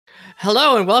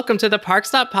Hello and welcome to the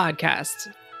ParkStop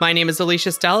podcast. My name is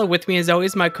Alicia Stella. With me, as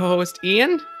always, my co-host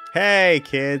Ian. Hey,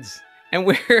 kids. And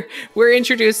we're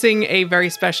introducing a very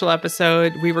special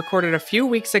episode we recorded a few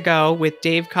weeks ago with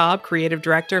Dave Cobb, creative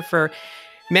director for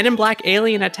Men in Black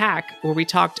Alien Attack, where we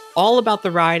talked all about the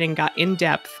ride and got in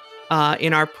depth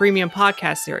in our premium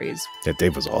podcast series. Yeah,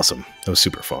 Dave was awesome. It was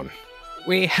super fun.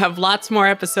 We have lots more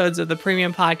episodes of the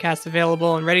premium podcast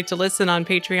available and ready to listen on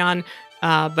Patreon.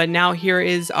 But now here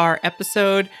is our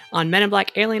episode on Men in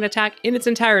Black Alien Attack in its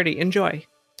entirety. Enjoy.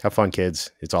 Have fun, kids.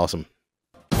 It's awesome.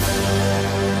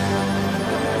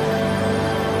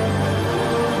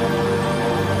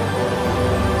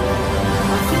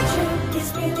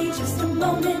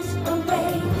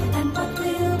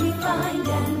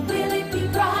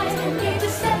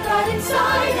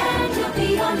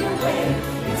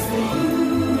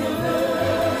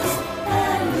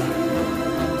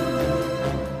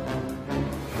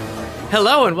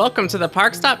 Hello and welcome to the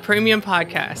ParkStop Premium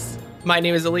Podcast. My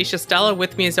name is Alicia Stella.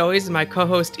 With me, as always, is my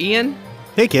co-host Ian.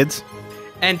 Hey, kids.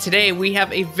 And today we have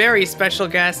a very special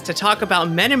guest to talk about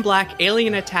Men in Black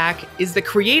Alien Attack. Is the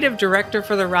creative director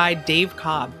for the ride, Dave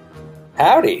Cobb.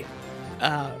 Howdy.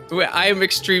 I am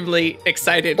extremely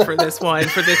excited for this one,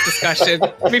 for this discussion.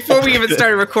 Before we even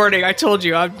started recording, I told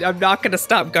you I'm not going to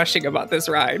stop gushing about this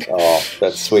ride. Oh,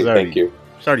 that's sweet. Thank you.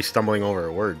 She's already stumbling over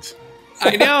her words.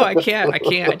 I know. I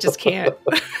just can't.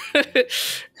 I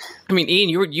mean, Ian,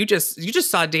 you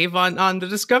just saw Dave on the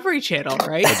Discovery Channel,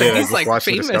 right? I did. He's I watched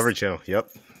the Discovery Channel.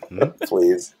 Yep. Mm-hmm.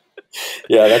 Please.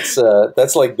 Yeah,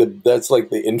 that's like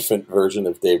the infant version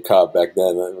of Dave Cobb back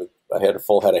then. I had a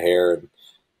full head of hair, and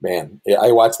man,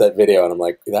 I watched that video, and I'm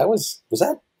like, was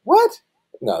that what?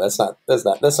 No, that's not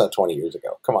 20 years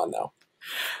ago. Come on now.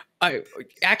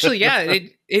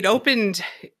 It opened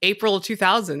April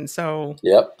 2000, so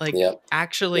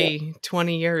actually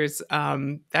 20 years.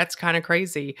 That's kind of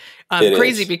crazy.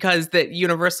 Crazy because that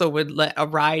Universal would let a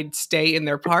ride stay in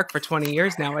their park for 20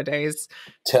 years nowadays.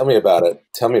 Tell me about it.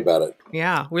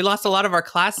 Yeah, we lost a lot of our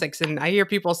classics, and I hear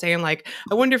people saying like,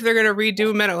 "I wonder if they're going to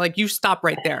redo Men." Like, you stop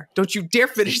right there! Don't you dare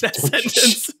finish that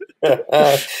sentence.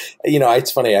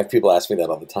 It's funny. I have people ask me that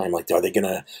all the time. Like, are they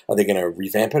gonna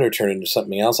revamp it or turn it into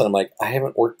something else? And I'm like, I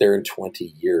haven't worked there in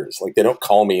 20 years. Like, they don't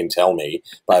call me and tell me,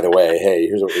 by the way, hey,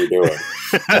 here's what we're doing.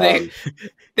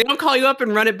 They don't call you up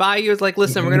and run it by you. It's like,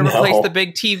 listen, we're going to replace the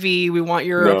big TV. We want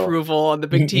your approval on the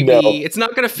big TV. No. It's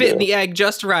not going to fit in the egg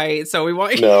just right. So we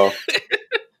want you.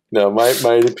 No, my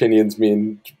opinions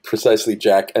mean precisely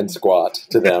jack and squat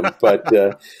to them. But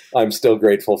I'm still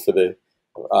grateful for the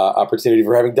opportunity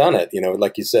for having done it.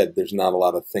 Like you said, there's not a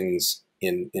lot of things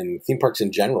in theme parks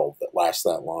in general that last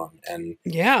that long. And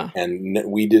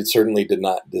we certainly did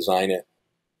not design it.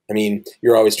 I mean,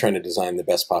 you're always trying to design the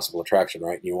best possible attraction,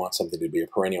 right? You want something to be a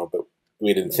perennial, but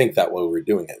we didn't think that while we were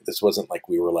doing it. This wasn't like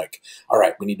we were like, all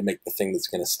right, we need to make the thing that's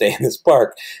going to stay in this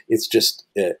park. It's just,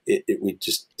 we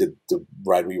just did the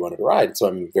ride we wanted to ride. So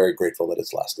I'm very grateful that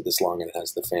it's lasted this long and it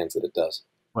has the fans that it does.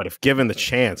 But if given the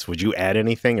chance, would you add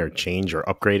anything or change or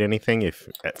upgrade anything it is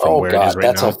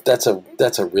right now? That's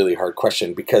a really hard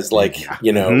question because,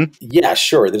 yeah,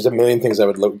 sure. There's a million things I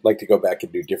would like to go back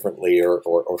and do differently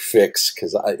or fix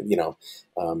because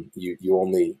you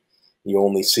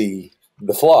only see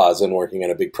the flaws in working on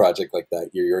a big project like that.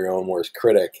 You're your own worst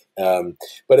critic.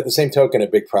 But at the same token, a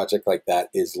big project like that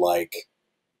is like.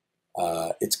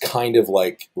 It's kind of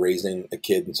like raising a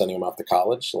kid and sending him off to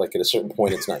college. Like at a certain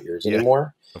point, it's not yours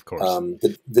anymore. Of course.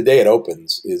 The day it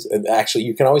opens and actually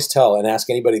you can always tell and ask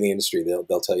anybody in the industry,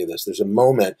 they'll tell you this. There's a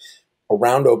moment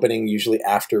around opening, usually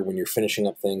after when you're finishing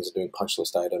up things and doing punch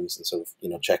list items and sort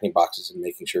of, checking boxes and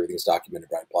making sure everything's documented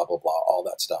right, blah, blah, blah, all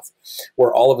that stuff,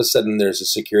 where all of a sudden there's a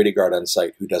security guard on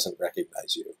site who doesn't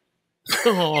recognize you.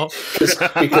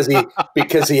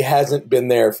 because he hasn't been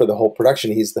there for the whole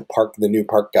production. He's the new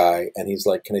park guy, and he's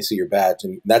like, "Can I see your badge?"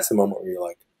 And that's the moment where you're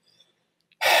like,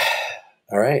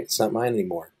 "All right, it's not mine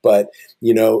anymore." But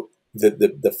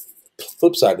the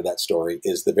flip side of that story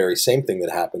is the very same thing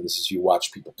that happens is you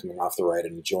watch people coming off the ride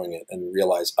and enjoying it, and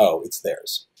realize, "Oh, it's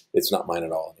theirs. It's not mine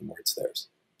at all anymore. It's theirs."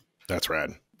 That's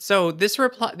rad. So this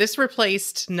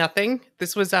replaced nothing.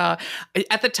 This was at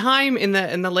the time in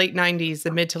the late 90s, the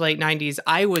mid to late 90s,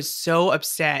 I was so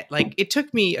upset. Like it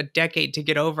took me a decade to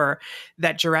get over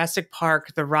that Jurassic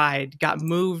Park, the ride, got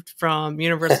moved from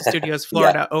Universal Studios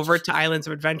Florida over to Islands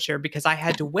of Adventure because I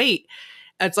had to wait.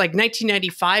 It's like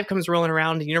 1995 comes rolling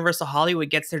around and Universal Hollywood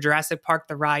gets their Jurassic Park,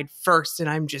 the ride first. And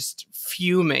I'm just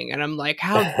fuming. And I'm like,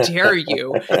 how dare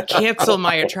you cancel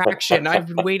my attraction? I've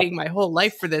been waiting my whole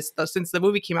life for this since the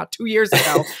movie came out 2 years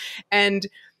ago. And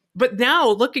But now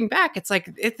looking back, it's like,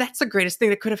 that's the greatest thing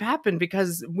that could have happened,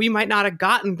 because we might not have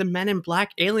gotten the Men in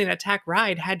Black alien attack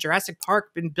ride had Jurassic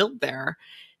Park been built there.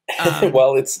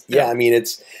 Well, I mean,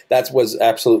 that was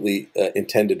absolutely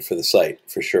intended for the site,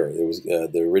 for sure. It was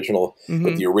the original,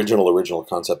 but the original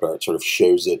concept art sort of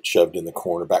shows it shoved in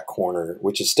the back corner,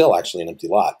 which is still actually an empty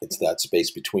lot. It's that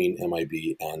space between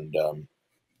MIB and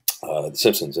The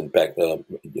Simpsons and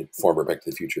former Back to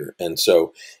the Future, and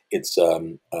so it's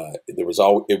it was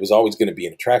always going to be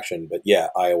an attraction, but yeah,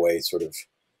 IOA sort of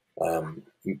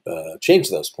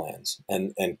changed those plans,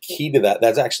 and key to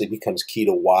that actually becomes key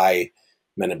to why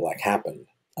Men in Black happened,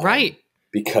 right?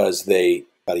 Because they,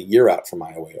 about a year out from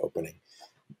IOA opening,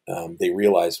 they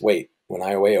realized, wait, when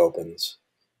IOA opens,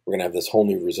 we're going to have this whole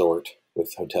new resort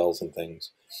with hotels and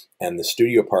things, and the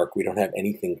studio park, we don't have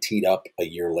anything teed up a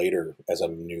year later as a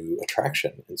new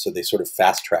attraction, and so they sort of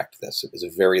fast tracked this. It was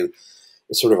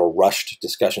sort of a rushed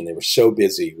discussion. They were so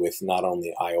busy with not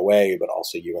only IOA but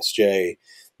also USJ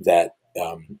that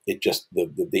it just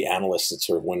the analysts that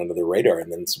sort of went under the radar,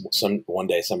 and then one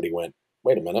day somebody went,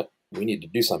 wait a minute, we need to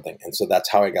do something. And so that's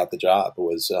how I got the job.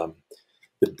 Was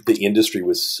the industry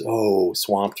was so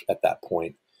swamped at that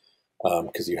point,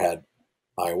 because you had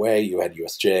IOA, you had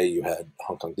USJ, you had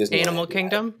Hong Kong Disney, Animal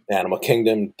Kingdom,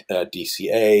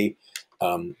 DCA.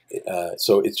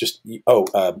 So it's just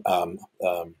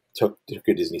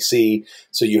Tokyo Disney Sea.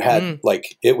 So you had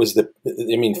it was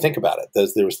think about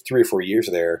it. There was 3 or 4 years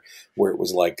there where it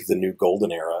was like the new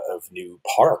golden era of new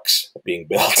parks being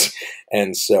built.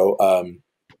 And so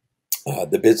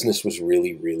the business was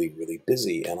really, really, really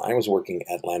busy. And I was working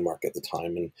at Landmark at the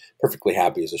time and perfectly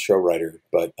happy as a show writer,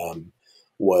 but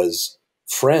was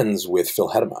friends with Phil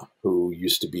Hedema, who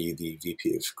used to be the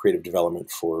VP of creative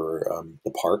development for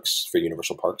the parks, for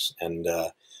Universal Parks. And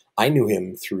I knew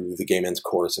him through the Gay Men's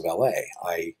Chorus of LA.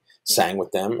 I sang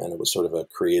with them, and it was sort of a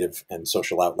creative and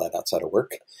social outlet outside of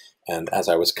work. And as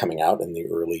I was coming out in the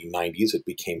early 90s, it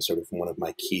became sort of one of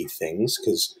my key things,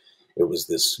 because it was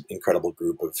this incredible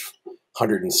group of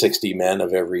 160 men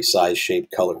of every size, shape,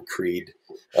 color, creed.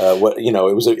 It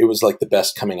was like the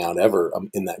best coming out ever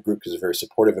in that group, because it was very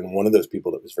supportive. And one of those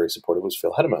people that was very supportive was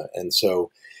Phil Hedema. And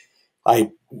so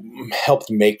I helped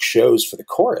make shows for the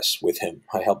chorus with him.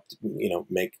 I helped,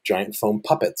 make giant foam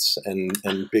puppets and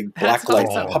big black light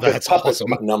puppet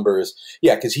awesome. Numbers.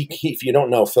 Yeah, because he, if you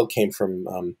don't know, Phil came from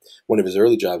one of his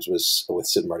early jobs was with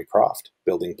Sid and Marty Krofft,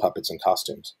 building puppets and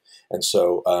costumes. And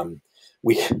so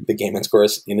the Gay Men's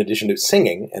Chorus, in addition to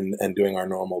singing and doing our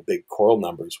normal big choral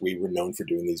numbers, we were known for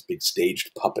doing these big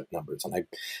staged puppet numbers. And I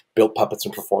built puppets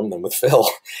and performed them with Phil.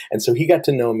 And so he got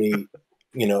to know me.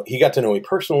 He got to know me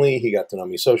personally, he got to know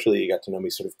me socially, he got to know me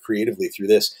sort of creatively through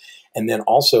this. And then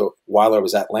also, while I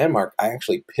was at Landmark, I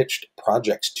actually pitched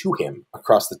projects to him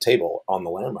across the table on the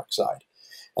Landmark side.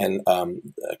 And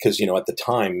because, at the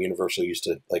time, Universal used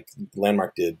to,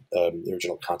 Landmark did the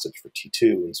original concepts for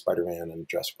T2 and Spider-Man and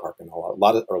Jurassic Park and a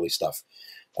lot of early stuff.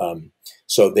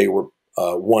 So they were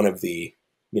one of the,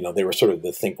 they were sort of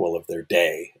the Thinkwell of their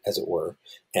day, as it were.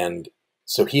 And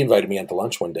so he invited me out to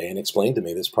lunch one day and explained to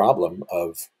me this problem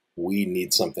of, we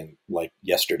need something like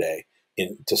yesterday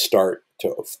to start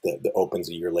that opens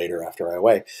a year later after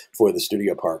IOA for the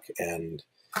studio park. And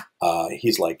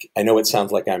he's like, I know it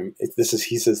sounds like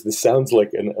he says, this sounds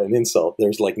like an insult.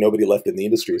 There's like nobody left in the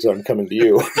industry, so I'm coming to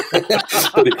you.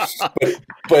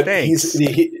 but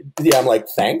I'm like,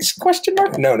 thanks? ?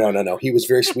 No. He was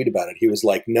very sweet about it. He was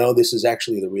like, no, this is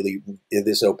actually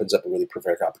this opens up a really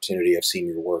perfect opportunity. I've seen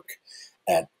your work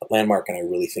at Landmark, and I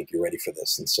really think you're ready for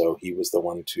this. And so he was the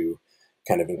one to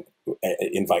kind of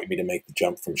invite me to make the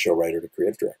jump from show writer to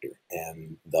creative director,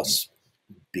 and thus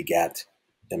begat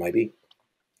MIB.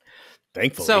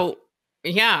 Thankfully. So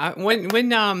yeah,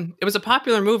 when it was a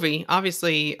popular movie,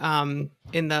 obviously,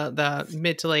 in the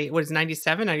mid to late,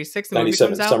 97, 96, the 97,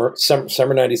 movie comes out?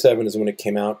 Summer 97 is when it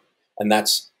came out. And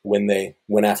that's when they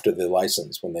went after the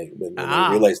license, when they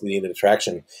realized they needed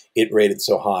attraction. It rated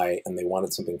so high, and they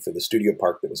wanted something for the studio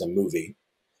park that was a movie.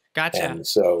 Gotcha. And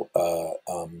so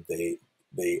they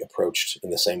approached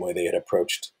in the same way they had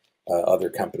approached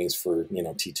other companies for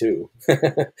T2,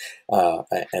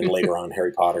 and later on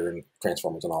Harry Potter and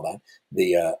Transformers and all that.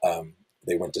 They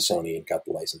went to Sony and got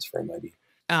the license for MIB.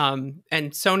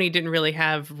 And Sony didn't really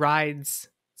have rides,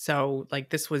 so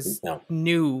this was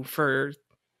new for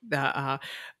the.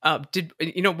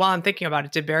 While I'm thinking about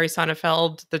it, did Barry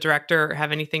Sonnenfeld, the director,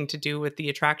 have anything to do with the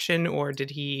attraction, or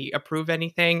did he approve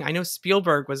anything? I know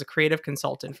Spielberg was a creative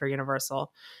consultant for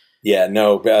Universal. Yeah,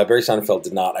 no, Barry Sonnenfeld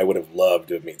did not. I would have loved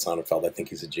to have met Sonnenfeld. I think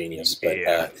he's a genius,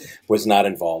 but was not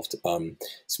involved.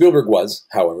 Spielberg was,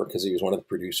 however, because he was one of the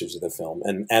producers of the film.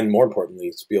 And more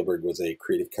importantly, Spielberg was a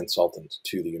creative consultant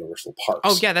to the Universal Parks.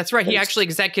 Oh, yeah, that's right. He actually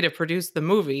executive produced the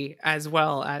movie as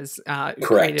well as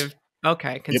creative.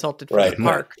 Okay, consulted for the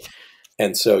park. Right.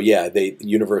 And so, yeah,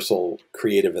 Universal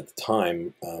Creative at the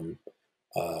time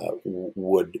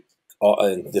would...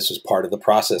 and this was part of the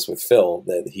process with Phil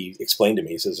that he explained to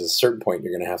me. He says, at a certain point,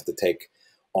 you're going to have to take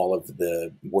all of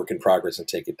the work in progress and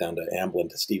take it down to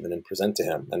Amblin to Stephen and present to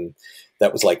him. And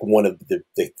that was like one of the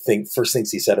first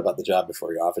things he said about the job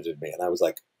before he offered it to me. And I was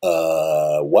like,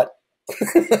 what?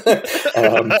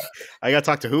 I got to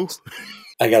talk to who?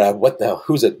 I got to,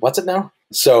 who's it? What's it now?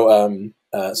 So,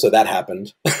 so that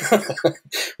happened,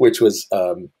 which was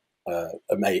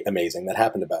amazing. That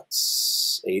happened about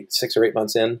 6 or 8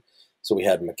 months in. So we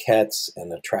had maquettes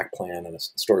and a track plan and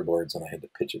storyboards, and I had to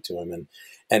pitch it to him.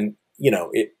 And you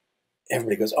know,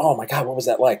 everybody goes, "Oh my God, what was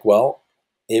that like?" Well,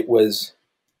 it was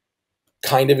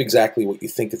kind of exactly what you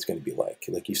think it's going to be like.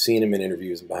 Like, you've seen him in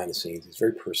interviews and behind the scenes. He's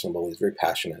very personable. He's very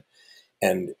passionate.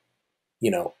 And you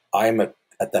know, I'm at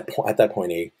that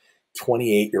point a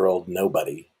 28-year-old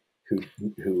nobody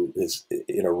who is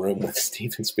in a room with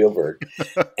Steven Spielberg,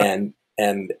 and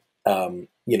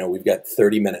you know, we've got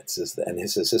 30 minutes, and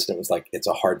his assistant was like, "It's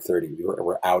a hard 30.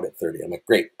 We're out at 30." I'm like,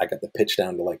 "Great." I got the pitch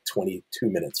down to like 22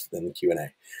 minutes in the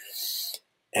Q&A.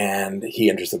 And he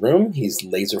enters the room. He's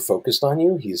laser focused on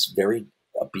you. He's very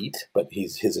upbeat, but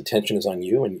his attention is on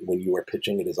you. And when you are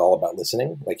pitching, it is all about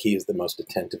listening. Like, he is the most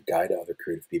attentive guy to other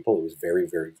creative people. It was very,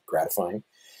 very gratifying.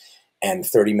 And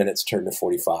 30 minutes turned to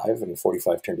 45, and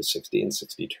 45 turned to 60, and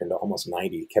 60 turned to almost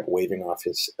 90. He kept waving off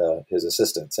his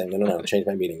assistant, saying, no, change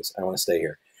my meetings. I want to stay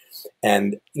here.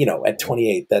 And, you know, at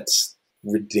 28, that's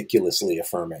ridiculously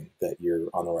affirming that you're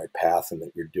on the right path and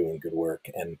that you're doing good work.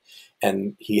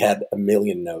 And he had a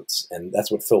million notes. And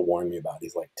that's what Phil warned me about.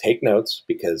 He's like, take notes,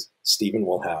 because Stephen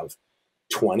will have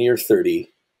 20 or 30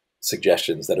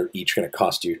 suggestions that are each going to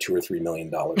cost you $2 or $3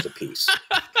 million a piece.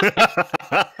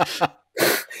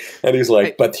 And he's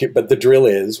like, but the drill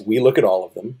is, we look at all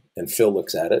of them, and Phil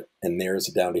looks at it and narrows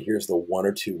it down to, here's the 1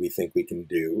 or 2 we think we can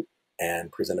do,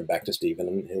 and present it back to Stephen,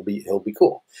 and he'll be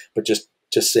cool. But just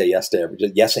say yes to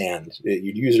everything. Yes, and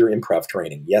you'd use your improv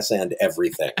training. Yes, and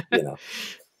everything. You know.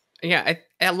 Yeah,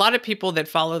 a lot of people that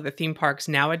follow the theme parks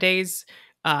nowadays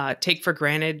take for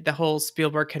granted the whole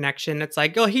Spielberg connection. It's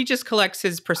like, oh, he just collects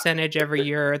his percentage every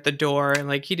year at the door, and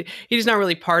like he's not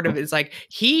really part of it. It's like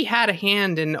he had a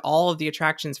hand in all of the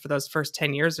attractions for those first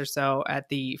 10 years or so at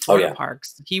the Florida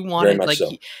parks. He wanted, like,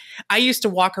 so. I used to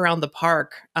walk around the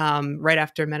park right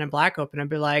after Men in Black opened and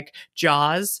be like,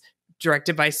 Jaws,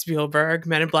 directed by Spielberg,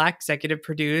 Men in Black, executive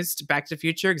produced, Back to the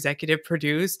Future, executive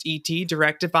produced, E.T.,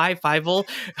 directed by Fievel,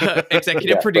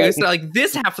 executive produced. Right. Like,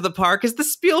 this half of the park is the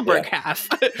Spielberg half.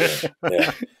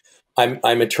 Yeah.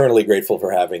 I'm eternally grateful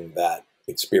for having that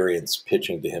experience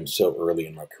pitching to him so early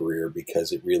in my career,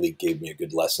 because it really gave me a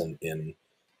good lesson in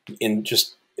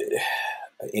just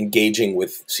engaging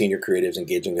with senior creatives,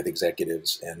 engaging with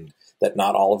executives, and that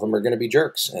not all of them are going to be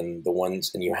jerks, and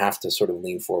you have to sort of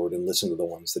lean forward and listen to the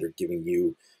ones that are giving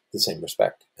you the same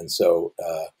respect. And so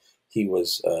he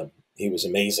was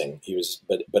amazing.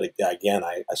 But again,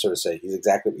 I sort of say he's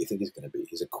exactly what you think he's going to be.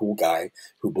 He's a cool guy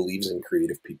who believes in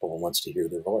creative people and wants to hear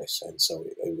their voice. And so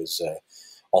it was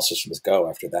all systems go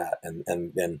after that.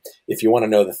 And then if you want to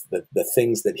know the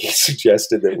things that he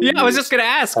suggested that we I was just going to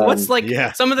ask, what's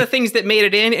some of the things that made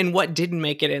it in and what didn't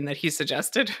make it in that he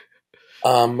suggested?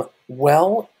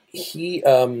 Well, he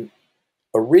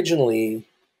originally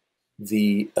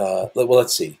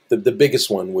let's see. The biggest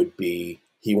one would be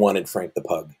he wanted Frank the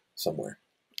Pug somewhere.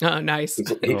 Oh, nice.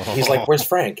 He's like, "Where's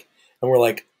Frank?" And we're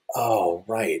like, "Oh,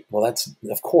 right. Well, that's,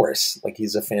 of course, like,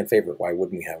 he's a fan favorite. Why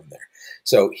wouldn't we have him there?"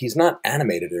 So he's not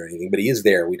animated or anything, but he is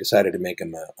there. We decided to make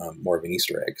him more of an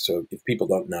Easter egg. So if people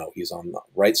don't know, he's on the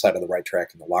right side of the right track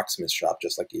in the locksmith shop,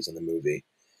 just like he's in the movie.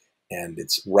 And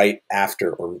it's right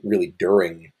after, or really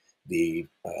during, these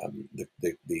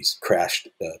crashed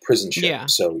prison ship. Yeah.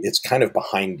 So it's kind of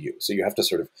behind you. So you have to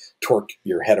sort of torque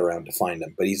your head around to find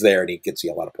him. But he's there, and he gets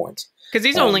you a lot of points. Because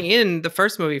he's only in the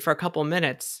first movie for a couple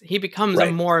minutes. He becomes a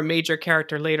more major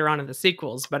character later on in the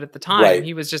sequels. But at the time,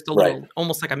 he was just a little,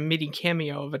 almost like a midi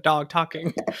cameo of a dog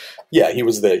talking. Yeah, he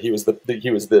was the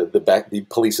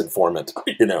police informant.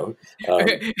 You know, from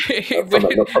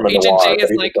a Agent noir, J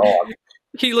is like, dog.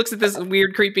 He looks at this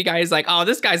weird, creepy guy. He's like, "Oh,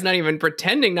 this guy's not even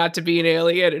pretending not to be an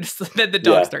alien." And then the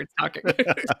dog starts talking.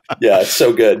 Yeah, it's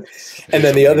so good. And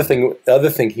then the other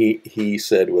thing he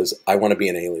said was, "I want to be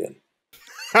an alien."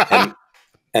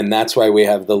 And that's why we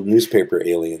have the newspaper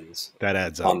aliens that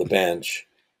adds up on the bench.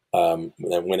 And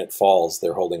when it falls,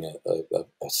 they're holding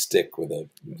a stick with a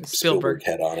Spielberg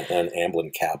head on it and an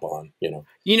Amblin cap on,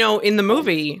 in the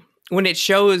movie, when it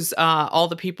shows all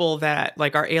the people that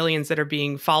like are aliens that are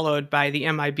being followed by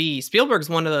the MIB, Spielberg's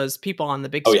one of those people on the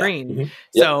big screen. Yeah. Mm-hmm.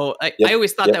 So I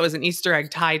always thought that was an Easter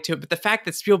egg tied to it. But the fact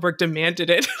that Spielberg demanded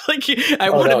it, like, I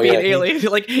want to be an alien.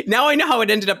 Like, now I know how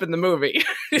it ended up in the movie.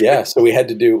 Yeah. So we had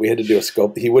to do a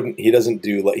sculpt. He doesn't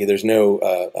do, there's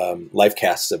no life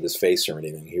casts of his face or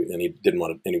anything. He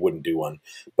wouldn't do one.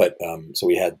 But so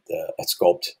we had a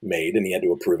sculpt made, and he had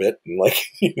to approve it,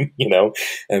 and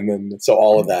and then so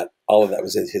all of that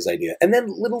was his idea. And then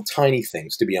little tiny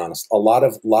things, to be honest, a lot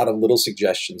of little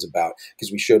suggestions about,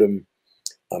 because we showed him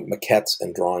maquettes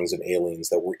and drawings of aliens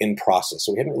that were in process.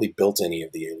 So we hadn't really built any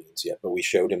of the aliens yet, but we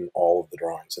showed him all of the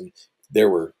drawings, and there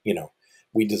were,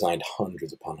 we designed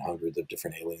hundreds upon hundreds of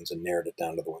different aliens and narrowed it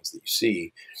down to the ones that you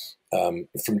see,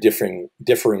 from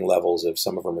differing levels of,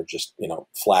 some of them are just,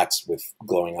 flats with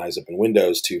glowing eyes up in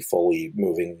windows, to fully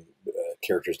moving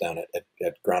characters down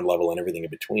at ground level and everything in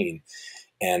between.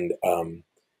 And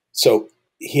so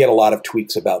he had a lot of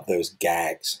tweaks about those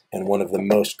gags. And one of the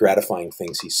most gratifying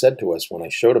things he said to us when I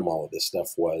showed him all of this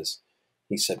stuff was,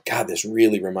 he said, "God, this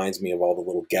really reminds me of all the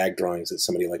little gag drawings that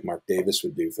somebody like Mark Davis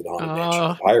would do for the Haunted Mansion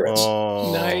of Pirates."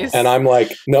 Oh. Nice. And I'm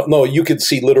like, no, you could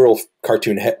see literal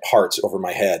cartoon hearts over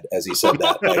my head as he said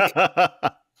that.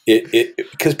 Like,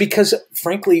 because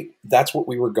frankly, that's what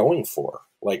we were going for.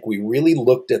 Like, we really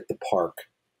looked at the park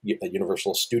at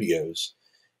Universal Studios,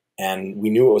 and we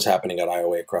knew what was happening at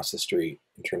IOA across the street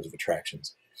in terms of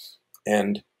attractions.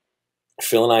 And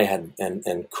Phil and I had,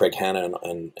 and Craig Hanna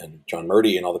and John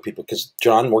Murdy and all the people, because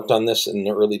John worked on this in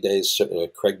the early days. So,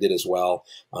 Craig did as well.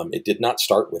 It did not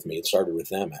start with me. It started with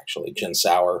them, actually. Jen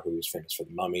Sauer, who was famous for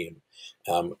The Mummy.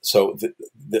 And so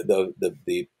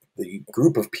the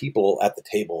group of people at the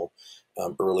table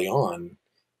early on,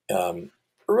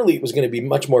 it was going to be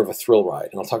much more of a thrill ride.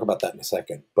 And I'll talk about that in a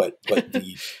second. But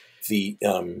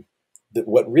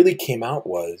what really came out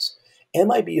was,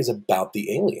 MIB is about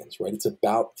the aliens, right? It's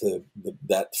about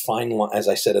that fine line, as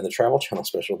I said in the Travel Channel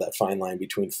special, that fine line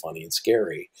between funny and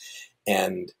scary.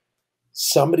 And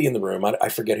somebody in the room, I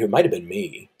forget who, it might have been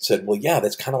me, said, "Well, yeah,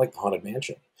 that's kind of like the Haunted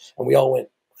Mansion." And we all went,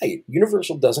 right,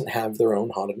 Universal doesn't have their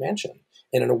own Haunted Mansion.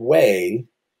 And in a way,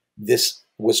 this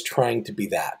was trying to be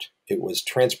that. It was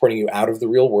transporting you out of the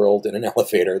real world in an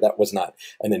elevator. That was not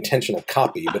an intentional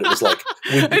copy, but it was like,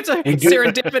 it's a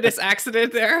serendipitous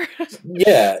accident there.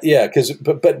 Yeah.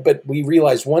 But we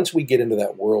realized once we get into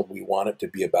that world, we want it to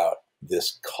be about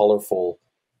this colorful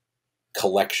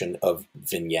collection of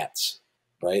vignettes,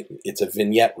 right? It's a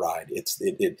vignette ride.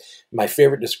 My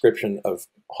favorite description of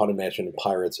Haunted Mansion and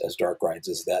Pirates as dark rides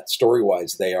is that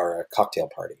story-wise, they are a cocktail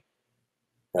party.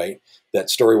 Right? That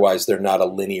story-wise, they're not a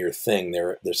linear thing.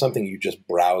 They're something you just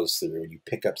browse through, and you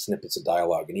pick up snippets of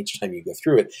dialogue. And each time you go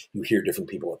through it, you hear different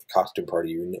people at the costume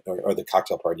party or the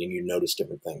cocktail party, and you notice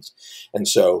different things. And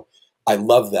so I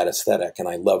love that aesthetic, and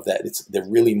I love that they're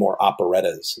really more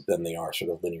operettas than they are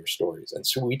sort of linear stories. And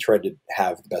so we tried to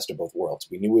have the best of both worlds.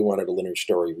 We knew we wanted a linear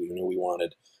story. We knew we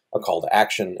wanted a call to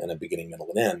action and a beginning, middle,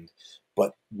 and end.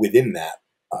 But within that,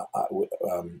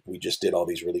 we just did all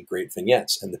these really great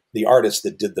vignettes, and the artists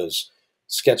that did those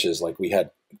sketches, like we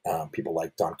had people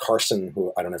like Don Carson,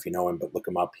 who I don't know if you know him, but look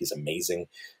him up. He's amazing.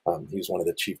 He was one of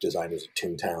the chief designers of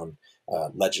Toontown,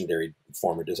 legendary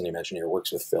former Disney Imagineer,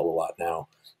 works with Phil a lot now.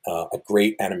 A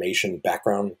great animation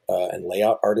background and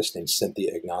layout artist named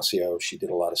Cynthia Ignacio. She did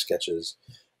a lot of sketches.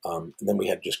 And then we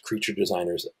had just creature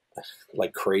designers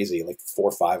like crazy, like 4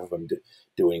 or 5 of them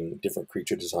doing different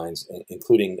creature designs,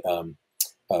 including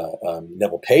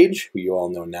Neville Page, who you all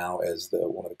know now as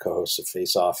one of the co-hosts of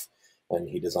Face Off, and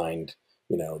he designed,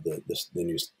 the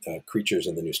new creatures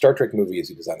in the new Star Trek movies.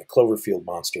 He designed the Cloverfield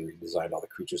monster. He designed all the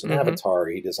creatures in Avatar.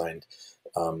 He designed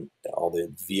all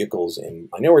the vehicles in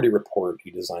Minority Report.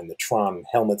 He designed the Tron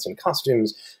helmets and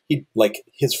costumes.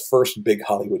 His first big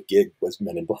Hollywood gig was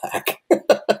Men in Black.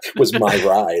 Was my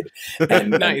ride. And,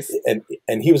 nice.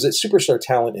 And he was a superstar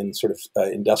talent in sort of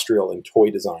industrial and toy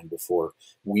design before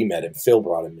we met him. Phil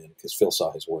brought him in because Phil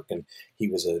saw his work, and he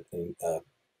was a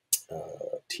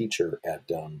teacher at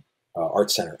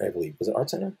Art Center, I believe. Was it Art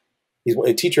Center? He's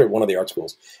a teacher at one of the art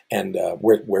schools, and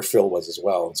where Phil was as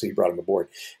well. And so he brought him aboard.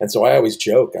 And so I always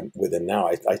joke with him now.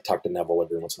 I talk to Neville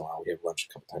every once in a while. We have lunch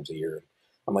a couple times a year. And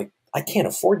I'm like, I can't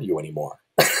afford you anymore.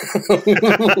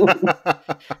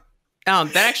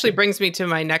 That actually brings me to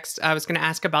my next. I was going to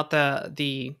ask about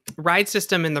the ride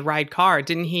system in the ride car.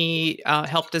 Didn't he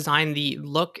help design the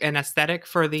look and aesthetic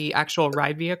for the actual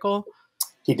ride vehicle?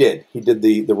 He did. He did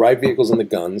the ride vehicles and the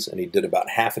guns, and he did about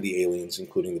half of the aliens,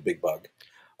 including the big bug.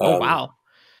 Oh, wow.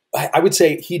 I would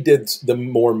say he did the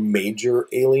more major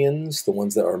aliens, the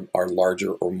ones that are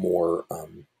larger or more.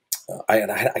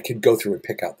 I could go through and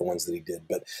pick out the ones that he did,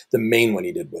 but the main one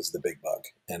he did was the big bug,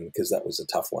 and because that was a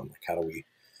tough one. Like, how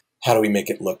do we make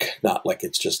it look not like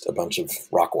it's just a bunch of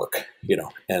rock work, you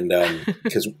know? And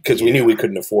because we knew we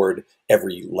couldn't afford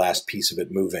every last piece of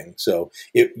it moving, so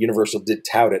Universal did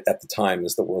tout it at the time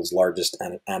as the world's largest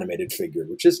animated figure,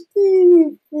 which is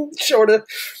sort of,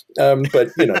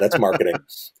 but you know, that's marketing.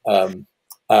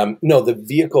 No, the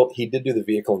vehicle, he did do the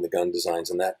vehicle and the gun designs,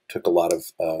 and that took a lot of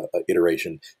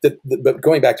iteration. But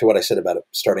going back to what I said about it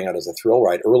starting out as a thrill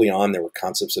ride, early on there were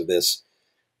concepts of this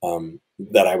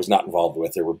that I was not involved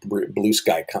with. There were blue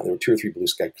sky. There were 2 or 3 blue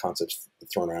sky concepts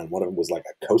thrown around. One of them was like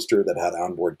a coaster that had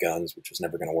onboard guns, which was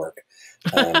never going to work.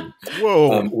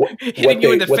 Whoa! Hitting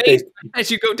you in the face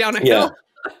as you go down a hill.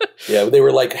 Yeah, they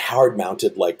were like hard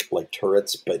mounted, like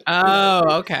turrets, but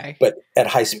okay. But at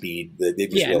high speed, they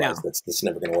just realized that's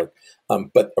never going to work.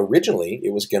 But originally,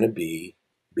 it was going to be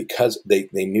because they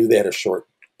knew they had a short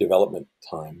development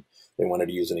time. They wanted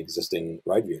to use an existing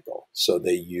ride vehicle, so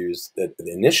they used that.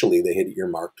 Initially, they had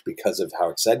earmarked, because of how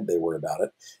excited they were about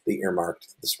it. They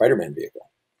earmarked the Spider-Man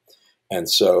vehicle, and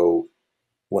so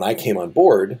when I came on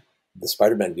board, the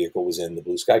Spider-Man vehicle was in the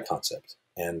blue sky concept,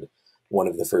 and one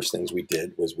of the first things we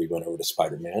did was we went over to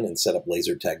Spider-Man and set up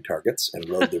laser tag targets and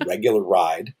rode the regular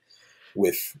ride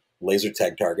with laser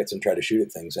tag targets and tried to shoot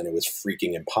at things, and it was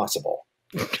freaking impossible.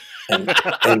 And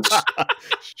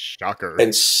shocker.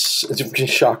 And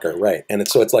shocker, right? And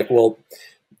so it's like, well,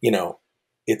 you know,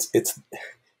 it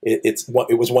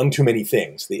was one too many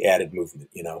things, the added movement,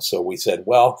 you know. So we said,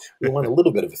 well, we want a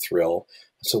little bit of a thrill.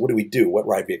 So what do we do? What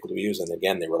ride vehicle do we use? And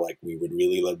again, they were like, we would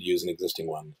really love to use an existing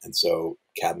one. And so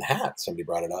Cat in the Hat, somebody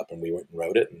brought it up, and we went and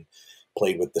rode it and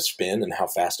played with the spin and how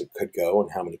fast it could go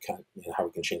and how we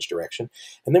can change direction.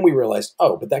 And then we realized,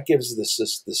 but that gives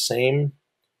this the same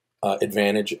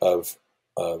advantage of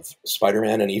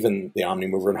Spider-Man and even the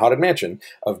Omnimover and Haunted Mansion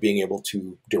of being able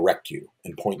to direct you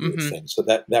and point you at things. So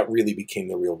that really became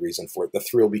the real reason for it. The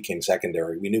thrill became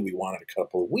secondary. We knew we wanted a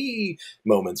couple of wee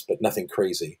moments, but nothing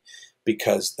crazy,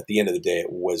 because at the end of the day,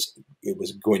 it was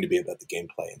going to be about the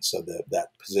gameplay. And so that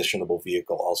positionable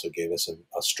vehicle also gave us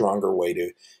a stronger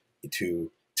way to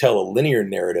tell a linear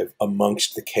narrative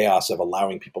amongst the chaos of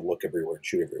allowing people to look everywhere and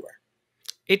shoot everywhere.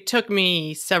 It took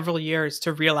me several years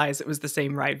to realize it was the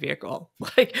same ride vehicle,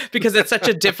 because it's such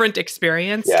a different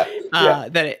experience.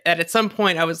 That at some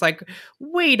point I was like,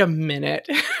 wait a minute,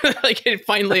 it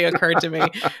finally occurred to me.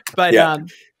 But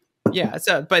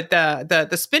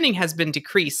the spinning has been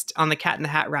decreased on the Cat in the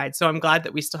Hat ride, so I'm glad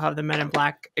that we still have the Men in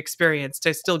Black experience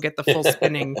to still get the full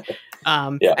spinning.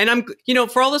 And I'm,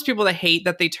 for all those people that hate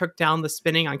that they took down the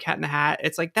spinning on Cat in the Hat,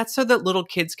 it's like, that's so that little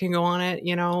kids can go on it.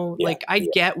 I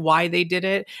get why they did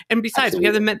it, and besides, we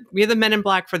have the Men in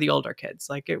Black for the older kids.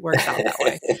 Like, it works out that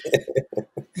way.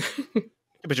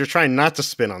 But you're trying not to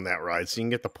spin on that ride, so you can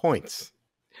get the points.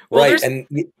 Well, right, and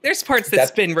there's parts that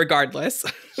spin regardless.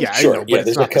 Yeah, sure. I know, but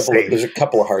there's a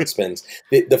couple of hard spins.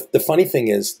 The funny thing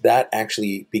is that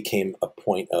actually became a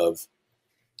point of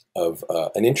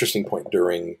an interesting point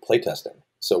during playtesting.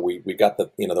 So we got the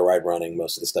ride running,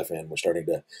 most of the stuff in. We're starting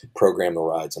to program the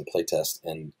rides and playtest,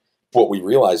 and what we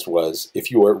realized was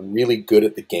if you were really good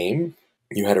at the game,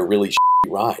 you had a really shitty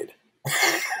ride.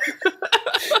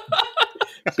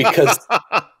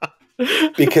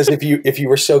 Because if you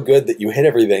were so good that you hit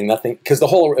everything, nothing. Because the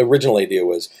whole original idea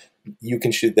was you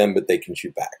can shoot them, but they can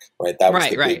shoot back. Right. That was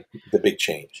the big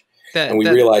change. And we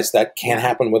realized that can't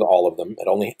happen with all of them.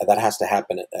 That has to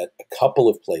happen at a couple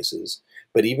of places.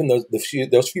 But even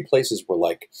those few places were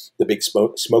like the big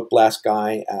smoke blast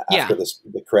guy after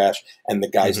the crash, and the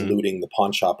guys looting the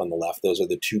pawn shop on the left. Those are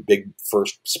the 2 big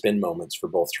first spin moments for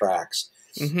both tracks.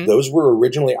 Those were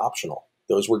originally optional.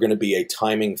 Those were going to be a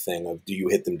timing thing of, do you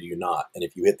hit them, do you not? And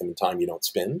if you hit them in time, you don't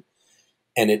spin.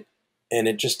 And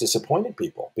it just disappointed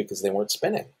people because they weren't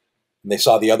spinning. And they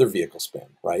saw the other vehicle spin,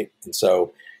 right? And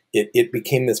so it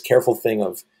became this careful thing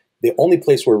of, the only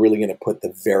place we're really going to put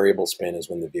the variable spin is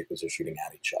when the vehicles are shooting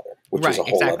at each other, which is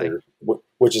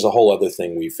a whole other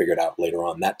thing we figured out later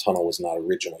on. That tunnel was not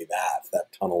originally that.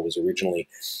 That tunnel was originally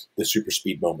the super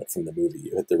speed moment from the movie.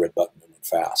 You hit the red button and went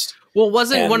fast. Well,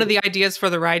 wasn't one of the ideas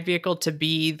for the ride vehicle to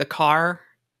be the car,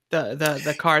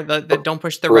 the car, the don't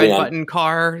push the red button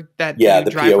car that you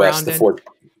the POS, around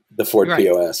the Ford right.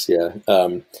 POS,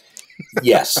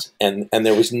 yes, and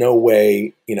there was no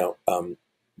way,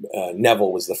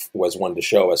 Neville was one to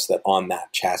show us that on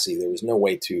that chassis there was no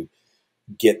way to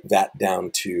get that down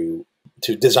to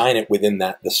to design it within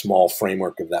the small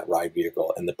framework of that ride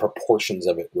vehicle, and the proportions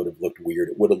of it would have looked weird.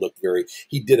 It would have looked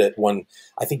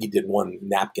I think he did one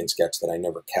napkin sketch that I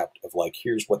never kept of like,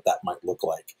 here's what that might look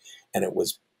like. And it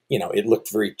was, it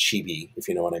looked very chibi, if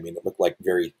you know what I mean. It looked like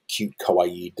very cute,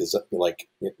 kawaii, like,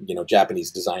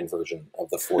 Japanese design version of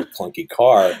the Ford clunky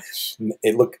car.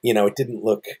 It looked, it didn't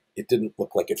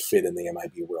look like it fit in the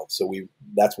MIB world. So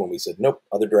that's when we said, nope,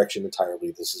 other direction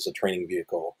entirely. This is a training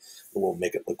vehicle. We'll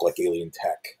make it look like alien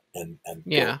tech and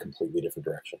go a completely different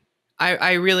direction.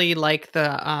 I really like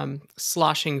the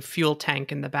sloshing fuel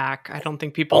tank in the back. I don't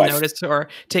think people notice or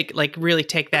really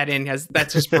take that in, as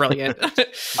that's just brilliant.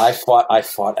 I fought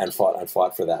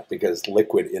for that, because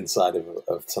liquid inside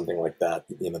of something like that,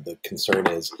 the concern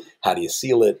is, how do you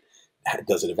seal it?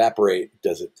 Does it evaporate?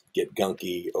 Does it get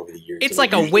gunky over the years? It's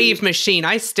like a wave machine.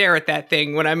 I stare at that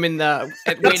thing when I'm waiting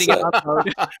in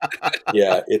upload.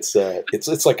 Yeah,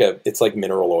 it's like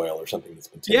mineral oil or something that's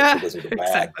been taken, so it doesn't go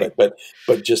bad. Exactly.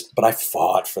 But I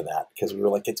fought for that, because we were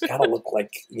like, it's got to look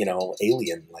like,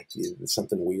 alien, like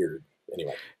something weird.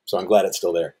 Anyway, so I'm glad it's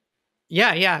still there.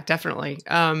 Yeah, definitely.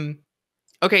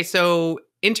 Okay, so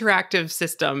interactive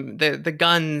system, the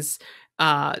guns.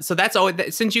 So that's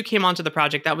always, since you came onto the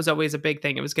project, that was always a big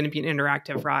thing. It was going to be an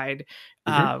interactive ride,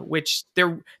 which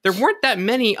there weren't that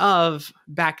many of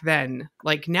back then.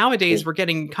 Like nowadays, we're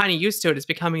getting kind of used to it. It's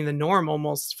becoming the norm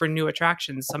almost for new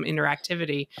attractions, some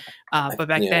interactivity. But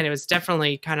back then, it was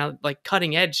definitely kind of like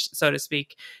cutting edge, so to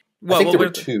speak. I think there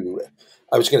were two.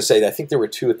 I was going to say that I think there were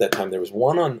two at that time. There was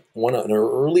one on an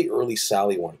early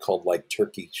Sally one called like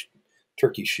Turkey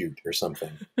Shoot or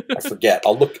something. I forget.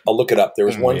 I'll look it up. There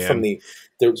was one from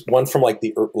like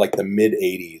the mid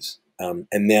 80s,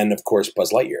 and then of course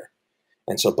Buzz Lightyear.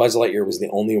 And so Buzz Lightyear was the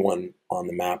only one on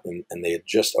the map, and they had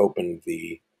just opened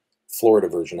the Florida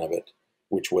version of it,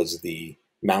 which was the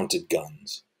mounted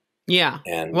guns. Yeah.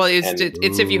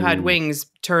 It's if you had wings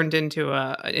turned into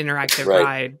an interactive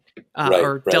ride,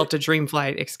 or Delta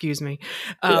Dreamflight, excuse me.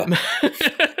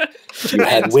 You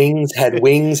had wings. And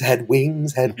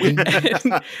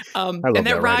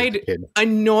that ride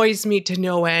annoys me to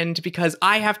no end, because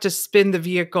I have to spin the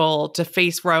vehicle to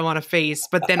face where I want to face,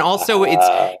 but then also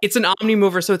it's an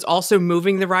omnimover, so it's also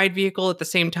moving the ride vehicle at the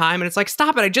same time, and it's like,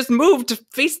 stop it! I just moved to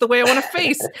face the way I want to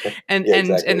face, and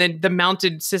and then the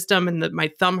mounted system, and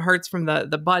my thumb hurts from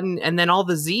the button, and then all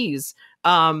the Z's.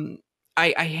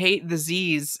 I hate the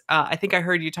Z's. I think I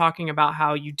heard you talking about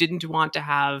how you didn't want to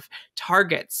have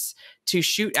targets to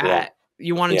shoot at.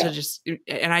 You wanted to just,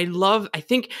 and I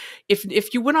think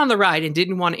if you went on the ride and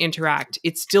didn't want to interact,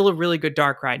 it's still a really good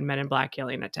dark ride, Men in Black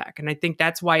Alien Attack. And I think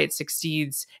that's why it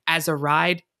succeeds as a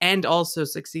ride and also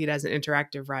succeed as an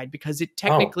interactive ride, because it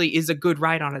technically is a good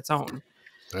ride on its own.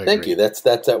 Thank you.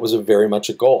 That was very much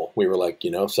a goal. We were like,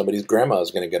 somebody's grandma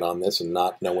is going to get on this and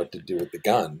not know what to do with the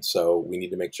gun. So we need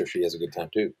to make sure she has a good time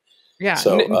too. Yeah.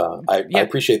 So I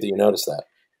appreciate that you noticed that.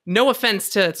 No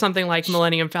offense to something like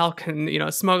Millennium Falcon,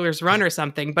 Smuggler's Run or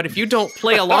something, but if you don't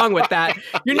play along with that,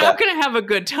 you're not going to have a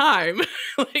good time.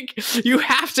 Like, you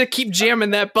have to keep jamming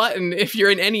that button if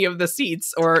you're in any of the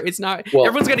seats, or it's not.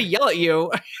 Everyone's going to yell at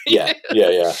you. Yeah.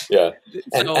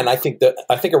 And I think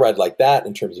a ride like that,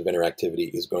 in terms of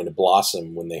interactivity, is going to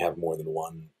blossom when they have more than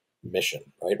one mission.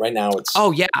 Right now, it's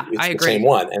I the agree. same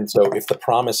one. And so if the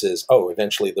promise is,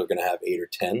 eventually they're going to have 8 or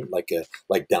 10, like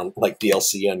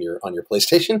DLC on your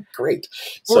PlayStation, great.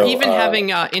 Or even having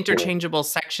interchangeable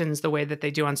sections the way that they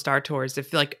do on Star Tours.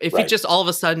 If it just all of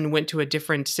a sudden went to a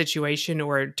different situation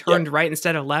or turned right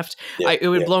instead of left, it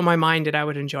would blow my mind, and I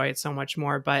would enjoy it so much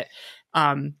more. But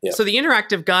so the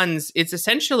interactive guns, it's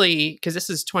essentially, because this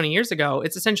is 20 years ago,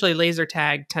 it's essentially laser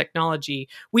tag technology.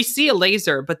 We see a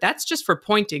laser, but that's just for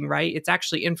pointing, right? It's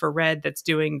actually infrared that's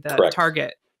doing the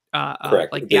target,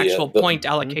 like the actual point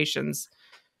allocations.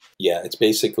 Yeah, it's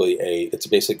basically a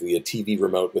TV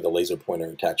remote with a laser pointer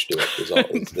attached to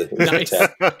it. Nice.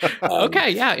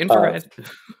 Infrared.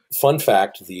 Fun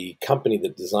fact, the company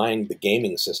that designed the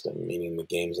gaming system, meaning the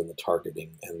games and the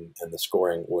targeting and the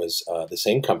scoring, was the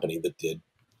same company that did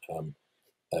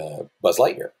Buzz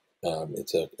Lightyear.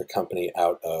 It's a company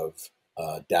out of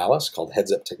Dallas called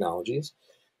Heads Up Technologies.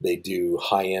 They do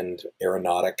high-end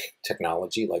aeronautic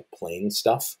technology, like plane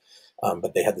stuff.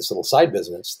 But they had this little side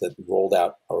business that rolled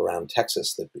out around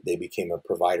Texas, that they became a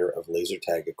provider of laser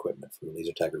tag equipment for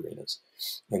laser tag arenas.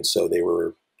 And so they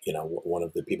were, one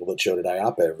of the people that showed at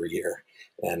IAAPA every year.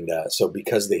 And so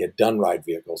because they had done ride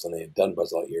vehicles and they had done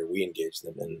Buzz Lightyear, we engaged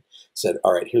them and said,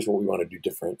 all right, here's what we want to do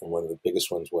different. And one of the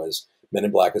biggest ones was Men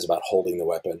in Black is about holding the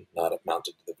weapon, not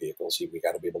mounted to the vehicle. So we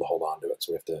got to be able to hold on to it.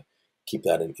 So we have to keep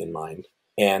that in mind.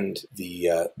 And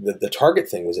the target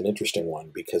thing was an interesting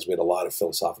one because we had a lot of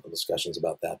philosophical discussions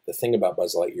about that. The thing about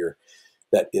Buzz Lightyear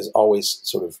that is always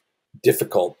sort of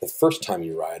difficult the first time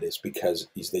you ride is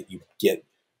that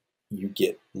you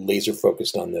get laser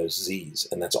focused on those Z's,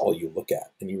 and that's all you look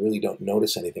at, and you really don't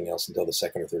notice anything else until the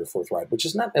second or third or fourth ride, which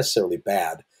is not necessarily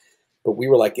bad. But we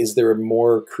were like, is there a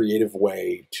more creative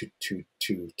way to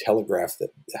telegraph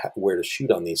where to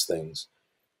shoot on these things?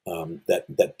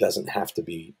 That doesn't have to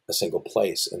be a single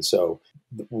place. And so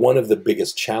one of the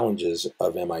biggest challenges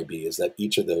of MIB is that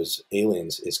each of those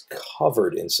aliens is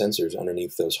covered in sensors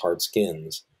underneath those hard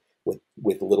skins with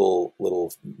little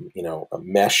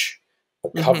mesh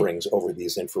coverings over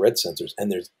these infrared sensors.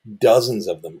 And there's dozens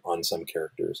of them on some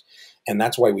characters. And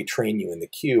that's why we train you in the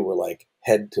queue. We're like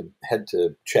head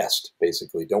to chest,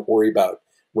 basically. Don't worry about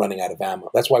running out of ammo.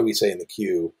 That's why we say in the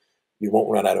queue, you won't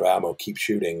run out of ammo, keep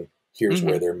shooting. Here's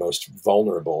where they're most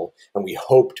vulnerable, and we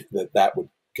hoped that would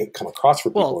come across for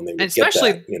people, and they would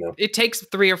especially get that. It takes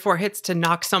 3 or 4 hits to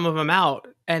knock some of them out,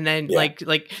 and then like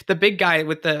the big guy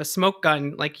with the smoke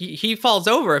gun, like he falls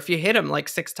over if you hit him like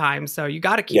 6 times. So you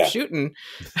got to keep shooting.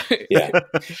 But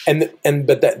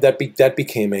that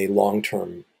became a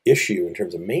long-term issue in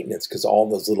terms of maintenance because all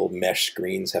those little mesh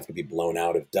screens have to be blown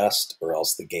out of dust, or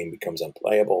else the game becomes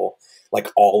unplayable. Like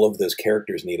all of those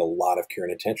characters need a lot of care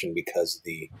and attention because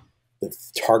the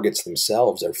targets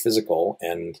themselves are physical,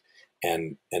 and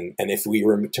if we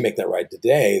were to make that ride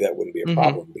today, that wouldn't be a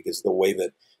problem because the way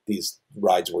that these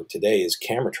rides work today is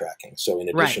camera tracking. So in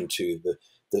addition to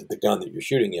the gun that you're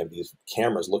shooting, you have these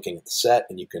cameras looking at the set,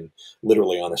 and you can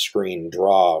literally on a screen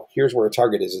draw, here's where a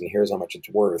target is and here's how much it's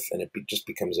worth, and it just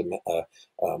becomes a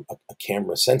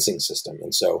camera sensing system.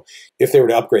 And so if they were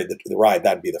to upgrade the ride,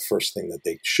 that'd be the first thing that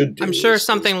they should do. I'm sure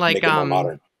something like make it more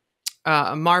modern.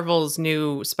 Marvel's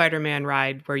new Spider-Man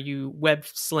ride where you web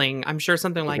sling. I'm sure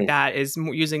something like that is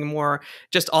using more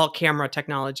just all camera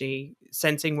technology,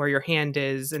 sensing where your hand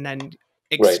is and then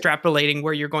extrapolating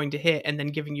where you're going to hit and then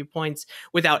giving you points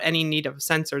without any need of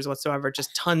sensors whatsoever.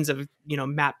 Just tons of,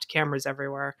 mapped cameras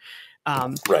everywhere. I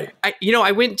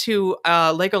went to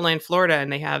Legoland, Florida,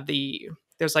 and they have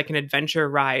there's like an adventure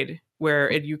ride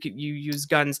where you use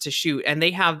guns to shoot, and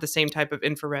they have the same type of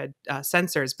infrared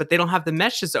sensors, but they don't have the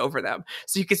meshes over them.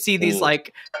 So you can see these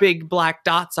like big black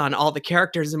dots on all the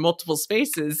characters in multiple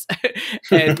spaces.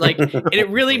 and it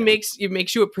really makes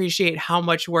you appreciate how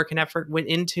much work and effort went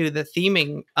into the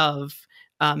theming of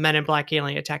Men in Black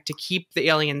Alien Attack to keep the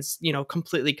aliens,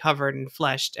 completely covered and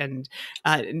fleshed, and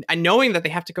knowing that they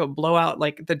have to go blow out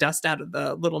like the dust out of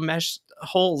the little mesh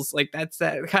holes, like that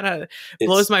kind of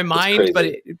blows my mind.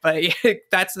 But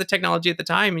that's the technology at the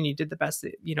time, and you did the best,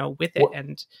 with it.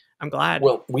 And I'm glad.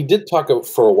 Well, we did talk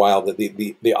for a while that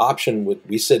the option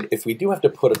we said if we do have to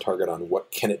put a target on,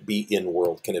 what can it be in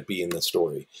world? Can it be in the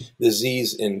story? The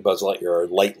Z's in Buzz Lightyear are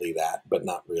lightly that, but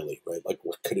not really, right? Like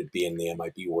what could it be in the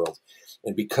MIB world?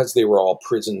 And because they were all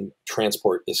prison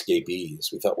transport escapees,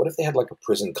 we thought, what if they had like a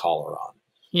prison collar on?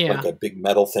 Yeah. Like a big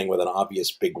metal thing with an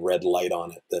obvious big red light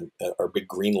on it, or big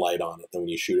green light on it. Then when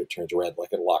you shoot, it turns red,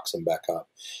 like it locks them back up.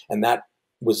 And that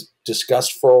was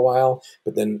discussed for a while,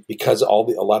 but then because a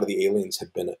lot of the aliens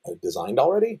had been designed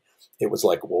already, it was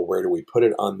like, well, where do we put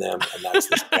it on them? And that's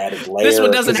this added layer. This one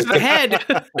doesn't have a head.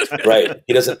 Right.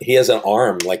 He has an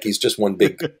arm, like he's just one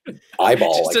big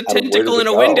eyeball. Just a tentacle in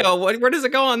a window. Where does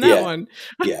it go on that one?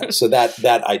 Yeah. So that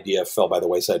idea fell by the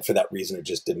wayside. For that reason, it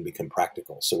just didn't become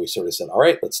practical. So we sort of said, all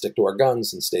right, let's stick to our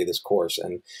guns and stay this course.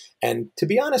 And to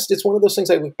be honest, it's one of those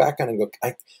things I look back on and go,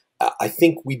 I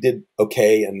think we did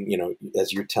okay. And,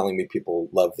 as you're telling me, people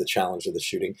love the challenge of the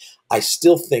shooting. I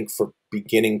still think for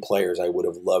beginning players, I would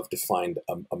have loved to find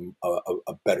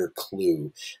a better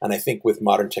clue. And I think with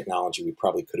modern technology, we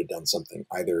probably could have done something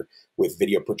either with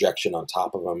video projection on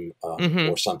top of them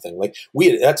or something like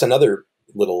that's another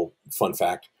little fun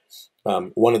fact.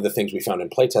 One of the things we found in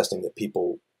playtesting that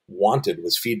people wanted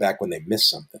was feedback when they missed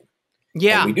something.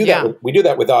 Yeah, and we do that. We do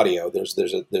that with audio. There's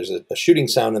a shooting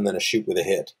sound and then a shoot with a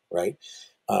hit, right?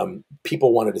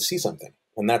 People wanted to see something,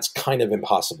 and that's kind of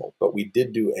impossible. But we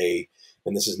did do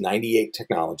and this is 98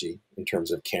 technology in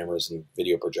terms of cameras and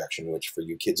video projection, which for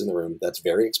you kids in the room, that's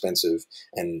very expensive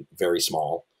and very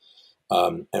small.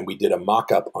 And we did a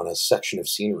mock-up on a section of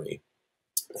scenery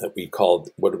that we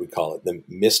called, what did we call it? The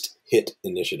Missed Hit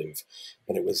Initiative,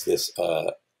 and it was this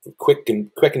quick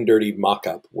and dirty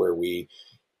mock-up where we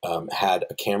had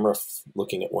a camera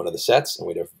looking at one of the sets, and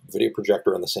we had a video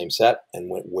projector on the same set, and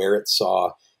went where it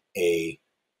saw a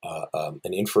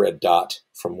an infrared dot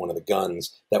from one of the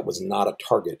guns that was not a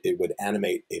target. It would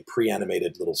animate a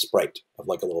pre-animated little sprite of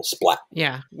like a little splat.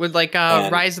 Yeah, with like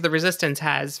Rise of the Resistance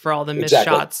has for all the missed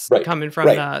exactly, shots right, coming from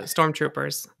right. the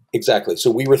stormtroopers. Exactly.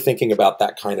 So we were thinking about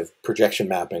that kind of projection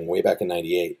mapping way back in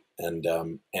 '98,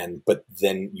 but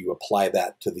then you apply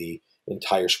that to the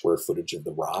entire square footage of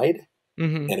the ride,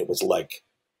 and it was like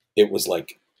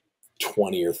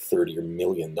 20 or 30 or $1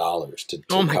 million to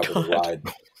cover the ride.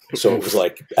 So it was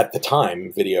like, at the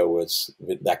time,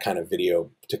 that kind of video,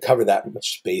 to cover that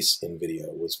much space in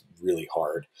video was really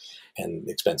hard and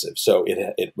expensive. So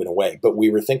it went away. But we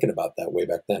were thinking about that way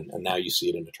back then. And now you see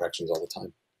it in attractions all the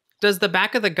time. Does the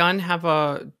back of the gun have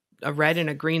a red and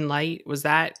a green light? Was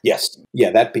that? Yes. Yeah,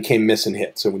 that became miss and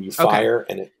hit. So when you fire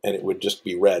and it would just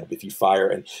be red. If you fire,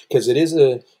 and because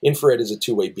infrared is a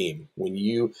two-way beam. When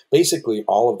you, basically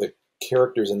all of the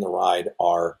characters in the ride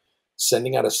are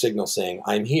sending out a signal saying,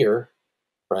 I'm here,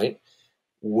 right?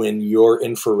 When your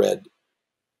infrared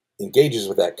engages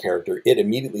with that character, it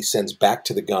immediately sends back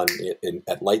to the gun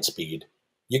at light speed,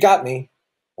 you got me.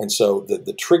 And so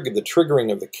the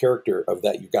triggering of the character of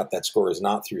that, you got that score, is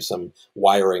not through some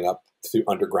wiring up through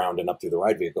underground and up through the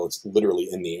ride vehicle. It's literally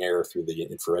in the air through the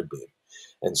infrared beam.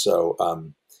 And so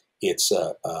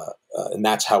and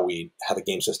that's how the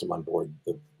game system on board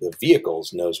the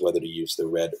vehicles knows whether to use the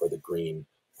red or the green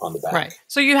on the back. Right.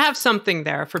 So you have something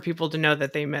there for people to know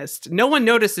that they missed. No one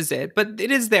notices it, but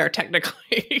it is there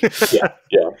technically. Yeah.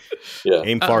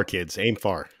 Aim far, kids. Aim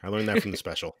far. I learned that from the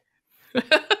special.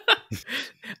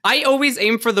 I always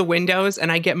aim for the windows,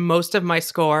 and I get most of my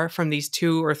score from these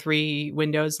 2 or 3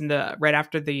 windows right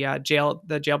after the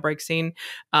jailbreak scene.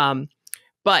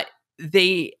 But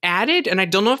they added, and I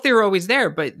don't know if they were always there,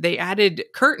 but they added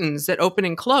curtains that open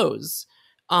and close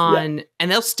and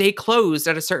they'll stay closed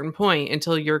at a certain point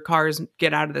until your cars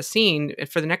get out of the scene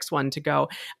for the next one to go.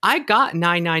 I got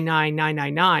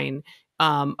 999999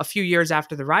 a few years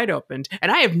after the ride opened,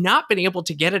 and I have not been able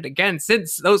to get it again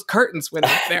since those curtains went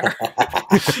up there.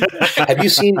 Have you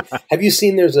seen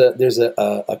there's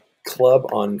a club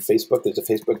on Facebook? There's a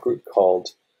Facebook group called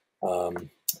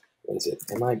what is it?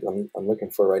 I'm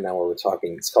looking for it right now while we're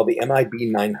talking. It's called the MIB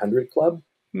 900 Club.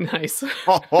 Nice.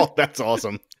 Oh, that's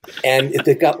awesome. And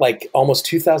they've got like almost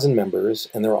 2,000 members,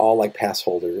 and they're all like pass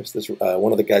holders. There's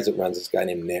one of the guys that runs, this guy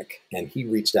named Nick, and he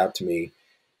reached out to me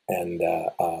and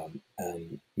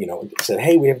said,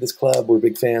 hey, we have this club. We're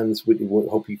big fans. We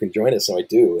hope you can join us. So I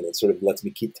do. And it sort of lets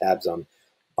me keep tabs on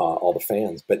all the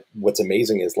fans. But what's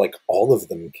amazing is like all of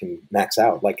them can max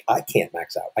out. Like I can't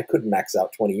max out. I couldn't max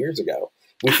out 20 years ago.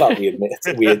 We thought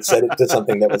we had set it to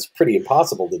something that was pretty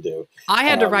impossible to do. I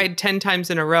had to ride 10 times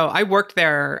in a row. I worked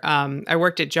there. I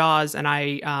worked at Jaws, and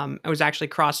I was actually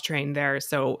cross-trained there.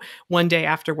 So one day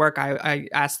after work, I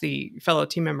asked the fellow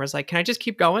team members, like, can I just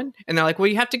keep going? And they're like, well,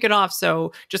 you have to get off.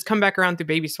 So just come back around through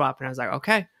Baby Swap. And I was like,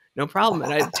 okay, no problem.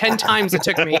 And 10 times it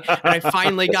took me, and I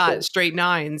finally got straight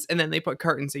 9s. And then they put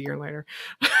curtains a year later.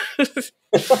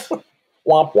 Womp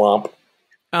womp.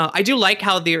 I do like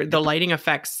how the lighting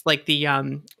effects, like the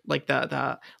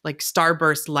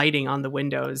starburst lighting on the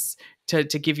windows to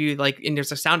give you like, and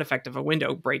there's a sound effect of a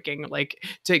window breaking, like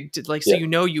to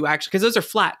so you actually, because those are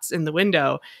flats in the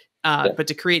window, but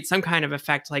to create some kind of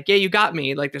effect, like you got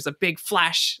me, like there's a big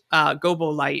flash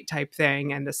gobo light type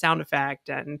thing, and the sound effect,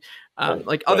 and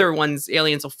other ones,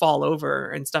 aliens will fall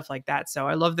over and stuff like that. So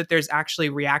I love that there's actually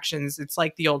reactions. It's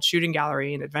like the old shooting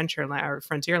gallery in Adventureland or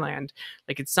Frontierland.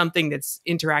 Like it's something that's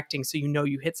interacting, so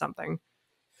you hit something.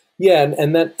 Yeah,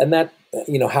 and that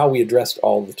how we addressed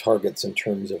all the targets in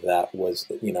terms of that was,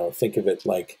 think of it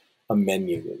like a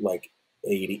menu, like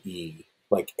A to E.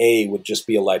 Like A would just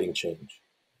be a lighting change.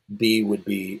 B would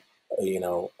be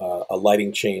a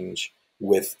lighting change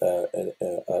with a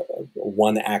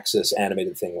one-axis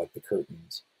animated thing like the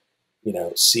curtains.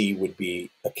 C would be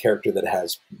a character that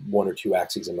has 1 or 2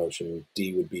 axes of motion.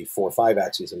 D would be 4 or 5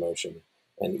 axes of motion,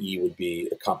 and E would be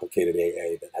a complicated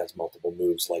AA that has multiple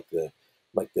moves, like the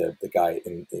guy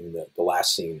in the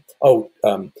last scene. Oh,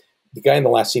 the guy in the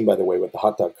last scene, by the way, with the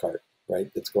hot dog cart,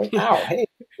 right? That's going, ow, hey,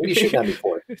 what are you shooting at me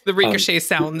for? The ricochet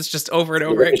sounds just over and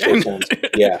over again. Sounds,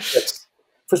 yeah.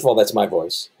 First of all, that's my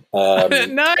voice.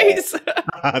 Nice.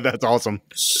 That's awesome.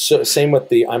 So same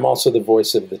with I'm also the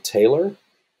voice of the tailor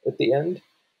at the end.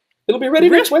 It'll be ready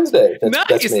next Wednesday.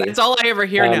 That's me. That's all I ever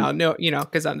hear now. No,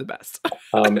 because I'm the best.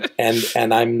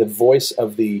 And I'm the voice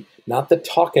of not the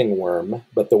talking worm,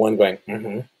 but the one going,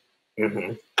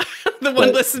 the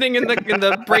one listening in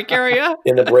the break area?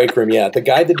 In the break room, yeah. The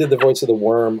guy that did the voice of the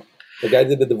worm,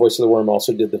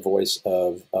 also did the voice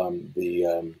of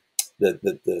the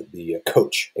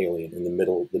coach alien in the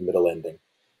middle ending.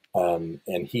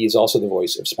 And he is also the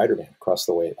voice of Spider-Man across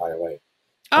the way at IOA.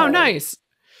 Oh, nice.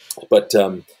 But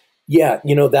yeah,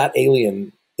 you know, that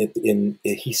alien,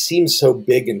 he seems so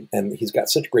big and he's got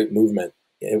such great movement.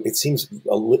 It seems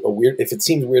a weird, if it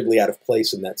seems weirdly out of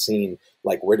place in that scene,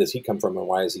 like where does he come from and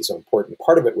why is he so important?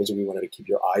 Part of it was we wanted to keep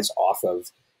your eyes off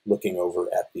of looking over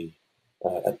at the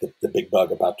big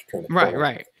bug about to turn the corner.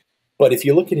 Right. But if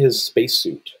you look at his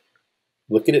spacesuit,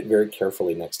 look at it very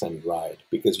carefully next time you ride,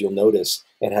 because you'll notice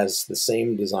it has the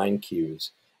same design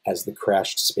cues as the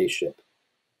crashed spaceship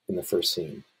in the first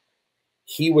scene.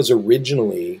 He was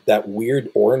originally that weird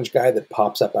orange guy that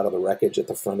pops up out of the wreckage at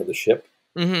the front of the ship.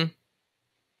 Mm-hmm.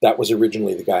 That was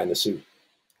originally the guy in the suit.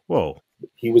 Whoa.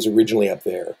 He was originally up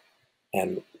there.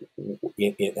 And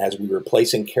as we were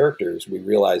placing characters, we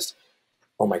realized,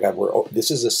 oh my God, this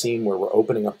is a scene where we're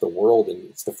opening up the world and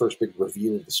it's the first big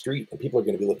reveal of the street and people are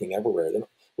going to be looking everywhere. Then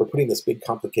we're putting this big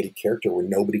complicated character where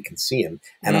nobody can see him.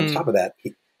 And on top of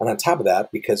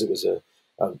that, because it was an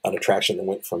attraction that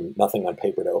went from nothing on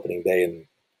paper to opening day in,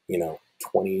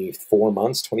 24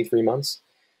 months, 23 months,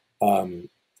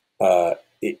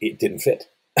 it didn't fit.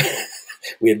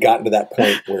 We had gotten to that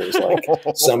point where it was like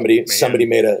somebody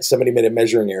made a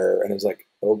measuring error, and it was like,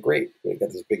 oh great, we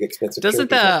got this big expensive. Doesn't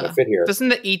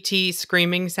the ET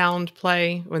screaming sound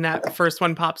play when that first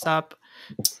one pops up?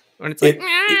 When it's like,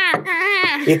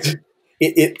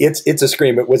 it's a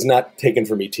scream. It was not taken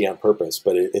from ET on purpose,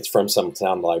 but it's from some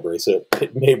sound library, so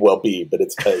it may well be. But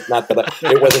it's not that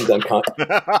it wasn't done.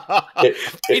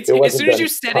 As soon as you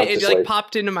said it like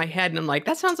popped into my head, and I'm like,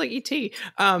 that sounds like ET.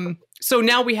 So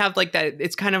now we have like that.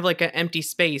 It's kind of like an empty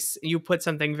space. You put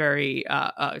something very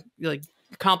like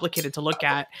complicated to look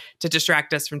at to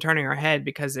distract us from turning our head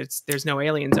because there's no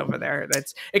aliens over there.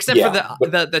 That's except for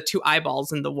the two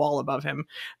eyeballs in the wall above him.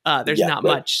 There's not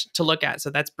much to look at. So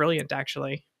that's brilliant,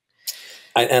 actually.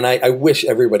 I wish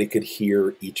everybody could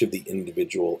hear each of the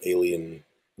individual alien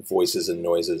voices and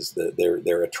noises,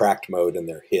 their attract mode and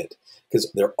their hit,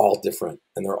 because they're all different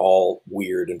and they're all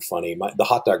weird and funny. The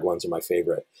hot dog ones are my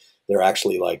favorite. They're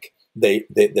actually like they're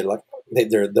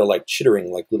like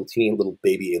chittering like teeny little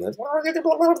baby aliens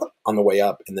on the way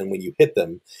up, and then when you hit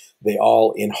them, they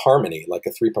all in harmony, like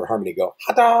a 3-part harmony, go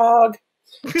hot dog.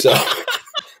 So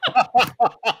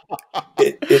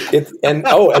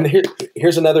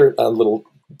here's another little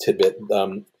tidbit.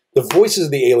 The voices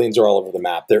of the aliens are all over the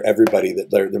map. They're everybody.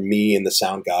 They're me and the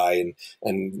sound guy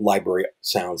and library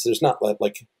sounds. There's not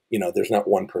there's not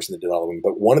one person that did all of them,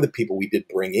 but one of the people we did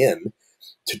bring in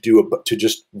to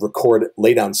just record,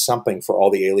 lay down something for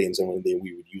all the aliens and when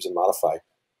we would use and modify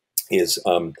is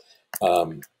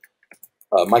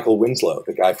Michael Winslow,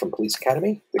 the guy from Police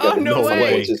Academy. The guy no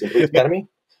way. Voices in Police Academy.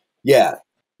 Yeah.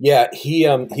 He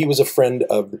was a friend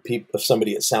of of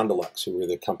somebody at Sound Deluxe, who were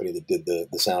the company that did the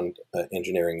sound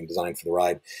engineering and design for the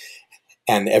ride.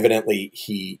 And evidently,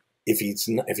 if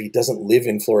he doesn't live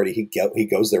in Florida, he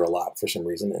goes there a lot for some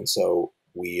reason. And so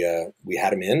we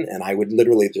had him in, and I would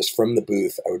literally just from the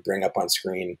booth, I would bring up on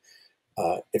screen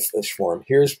for him.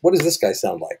 Here's what does this guy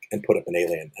sound like, and put up an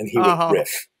alien, and he would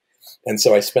riff. And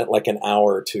so I spent like an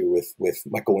hour or two with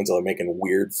Michael Winslow making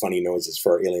weird, funny noises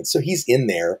for our aliens. So he's in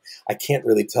there. I can't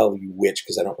really tell you which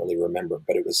because I don't really remember,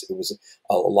 but it was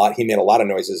a lot. He made a lot of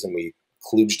noises, and we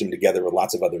kludged them together with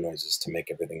lots of other noises to make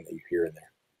everything that you hear in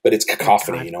there. But it's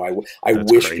cacophony, I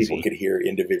wish crazy. People could hear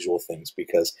individual things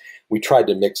because we tried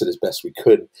to mix it as best we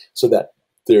could so that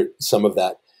some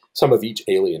of each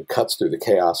alien cuts through the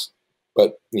chaos.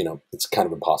 But it's kind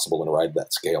of impossible in a ride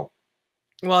that scale.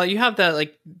 Well, you have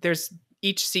there's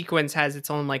each sequence has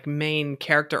its own like main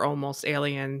character, almost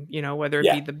alien, whether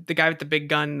it be the guy with the big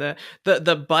gun,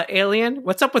 the butt alien.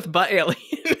 What's up with butt alien?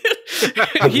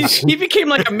 he became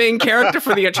like a main character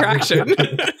for the attraction.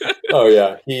 Oh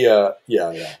yeah.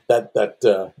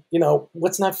 That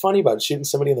what's not funny about shooting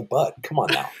somebody in the butt? Come on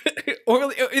now.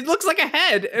 Or it looks like a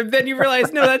head, and then you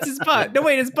realize, no, that's his butt. No,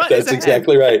 wait, his butt. That's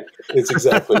exactly right. It's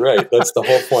exactly right. That's the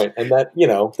whole point. And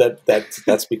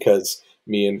that's because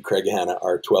me and Craig Hanna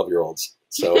are 12-year-olds,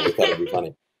 so we thought it'd be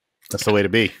funny. That's the way to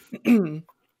be.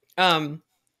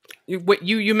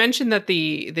 You mentioned that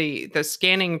the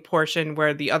scanning portion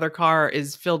where the other car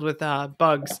is filled with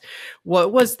bugs.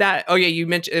 What was that? Oh yeah, you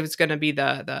mentioned it was going to be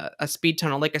a speed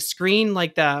tunnel, like a screen,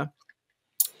 it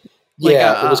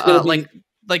was going to be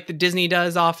like the Disney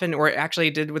does often, or actually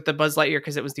did with the Buzz Lightyear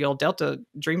because it was the old Delta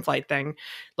Dreamflight thing,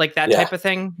 like that type of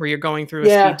thing where you're going through a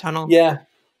speed tunnel. Yeah.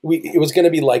 It was going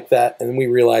to be like that, and then we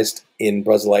realized in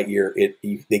Buzz Lightyear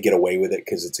they get away with it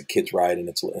because it's a kid's ride and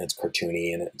it's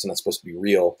cartoony and it's not supposed to be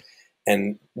real.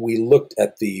 And we looked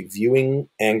at the viewing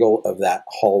angle of that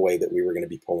hallway that we were going to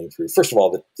be pulling through. First of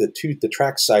all, the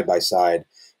tracks side by side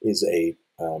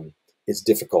is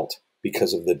difficult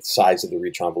because of the size of the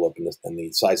reach envelope and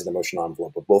the size of the motion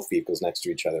envelope of both vehicles next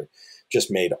to each other. Just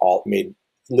made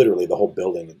literally the whole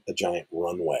building a giant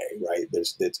runway, right?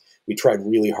 We tried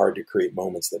really hard to create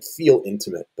moments that feel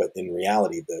intimate, but in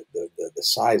reality, the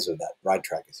size of that ride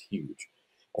track is huge.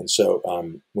 And so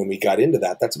when we got into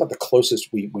that, that's about the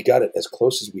closest we got it as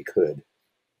close as we could.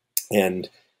 And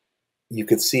you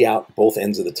could see out both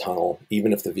ends of the tunnel,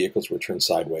 even if the vehicles were turned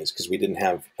sideways, because we didn't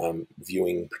have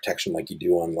viewing protection like you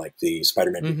do on like the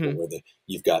Spider-Man vehicle, where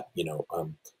you've got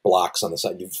blocks on the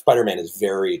side. Spider-Man is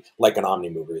very, like an Omni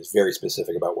mover, is very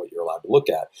specific about what you're allowed to look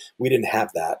at. We didn't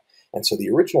have that, and so the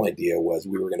original idea was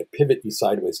we were going to pivot you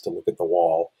sideways to look at the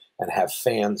wall and have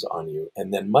fans on you,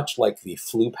 and then much like the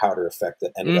flue powder effect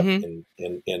that ended up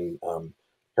in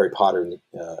Harry Potter and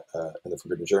the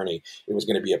Forbidden Journey, it was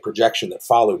going to be a projection that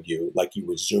followed you like you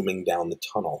were zooming down the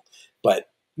tunnel. But,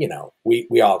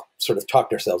 we all sort of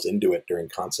talked ourselves into it during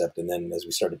concept. And then as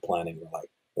we started planning, we're like,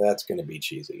 that's going to be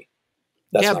cheesy.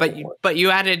 But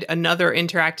you added another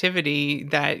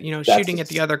interactivity that, shooting at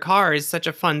the other car is such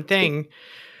a fun thing.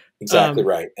 Exactly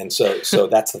right. And so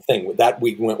that's the thing with that.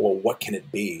 We went, well, what can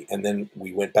it be? And then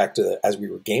we went back to as we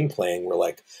were game playing, we're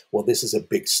like, well, this is a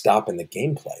big stop in the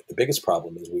gameplay. The biggest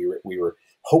problem is we were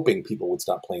hoping people would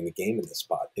stop playing the game in this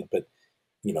spot, but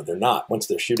they're not. Once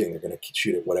they're shooting, they're going to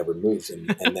shoot at whatever moves. And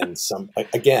then some,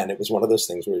 again, it was one of those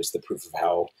things where it's the proof of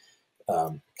how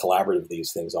collaborative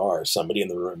these things are. Somebody in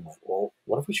the room went, well,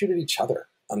 what if we shoot at each other?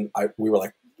 And we were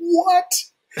like, what?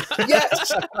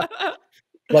 Yes.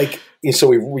 So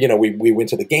we went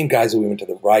to the game guys and we went to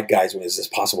the ride guys and is this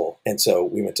possible? And so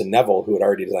we went to Neville, who had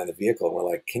already designed the vehicle, and we're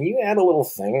like, can you add a little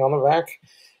thing on the back?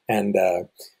 And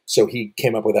so he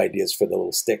came up with ideas for the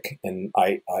little stick, and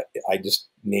I just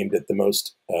named it the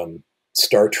most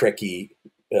Star Trek-y,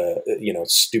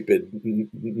 stupid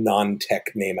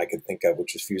non-tech name I could think of,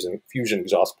 which is Fusion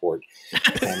Exhaust Port.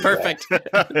 And, Perfect.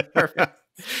 Perfect.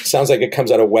 Sounds like it comes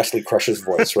out of Wesley Crusher's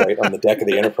voice, right, on the deck of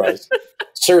the Enterprise.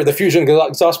 Sir, the Fusion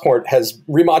Exhaust Port has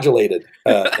remodulated.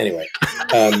 Anyway.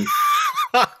 And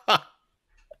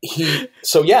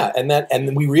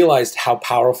we realized how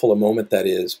powerful a moment that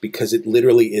is, because it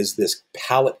literally is this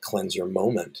palate cleanser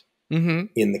moment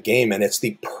in the game. And it's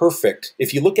the perfect,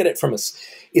 if you look at it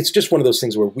it's just one of those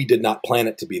things where we did not plan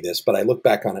it to be this, but I look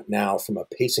back on it now from a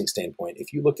pacing standpoint.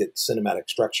 If you look at cinematic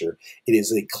structure, it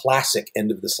is a classic end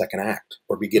of the second act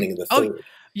or beginning of the third.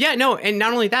 Yeah, no, and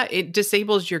not only that, it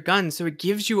disables your gun, so it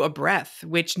gives you a breath,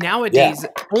 which nowadays,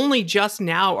 only just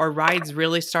now are rides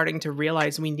really starting to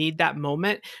realize we need that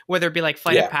moment, whether it be like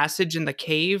Flight of Passage in the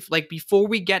cave. Like before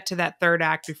we get to that third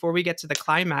act, before we get to the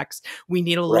climax, we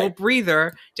need a little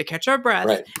breather to catch our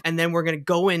breath, and then we're going to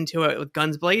go into it with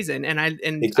guns blazing. And I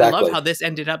love how this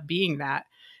ended up being that.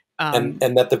 And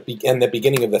the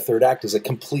beginning of the third act is a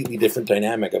completely different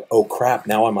dynamic of, oh crap,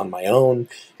 now I'm on my own.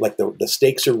 Like the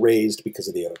stakes are raised because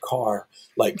of the other car.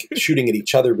 Like shooting at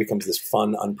each other becomes this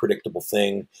fun, unpredictable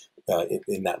thing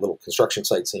in that little construction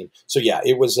site scene. So yeah,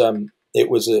 it was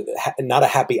not a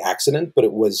happy accident, but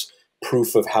it was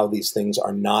proof of how these things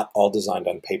are not all designed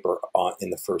on paper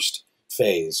in the first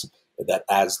phase. That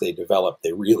as they develop,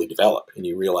 they really develop, and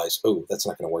you realize, oh, that's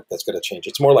not going to work. That's going to change.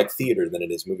 It's more like theater than it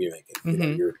is movie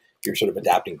making. You're sort of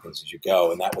adapting things as you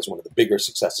go, and that was one of the bigger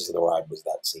successes of the ride, was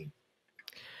that scene.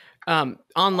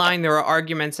 Online, there are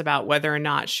arguments about whether or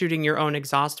not shooting your own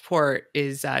exhaust port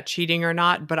is cheating or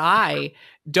not, but I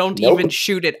don't even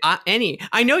shoot it any.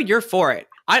 I know you're for it.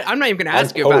 I'm not even going to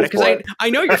ask you about it because I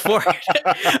know you're for it.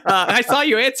 I saw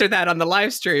you answer that on the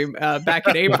live stream back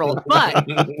in April, but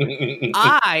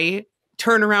I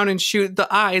turn around and shoot the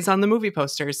eyes on the movie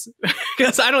posters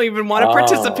because I don't even want to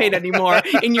participate anymore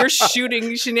in your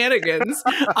shooting shenanigans.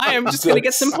 I am just going to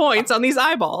get some points on these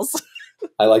eyeballs.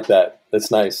 I like that.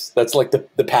 That's nice. That's like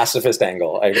the pacifist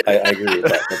angle. I agree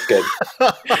with that. That's good.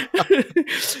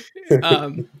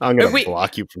 I'm going to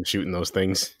block you from shooting those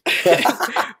things.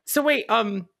 So wait,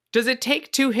 does it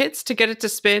take 2 hits to get it to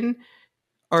spin?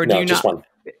 Or do no, you just not? One.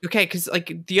 Okay, because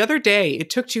like the other day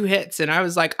it took 2 hits and I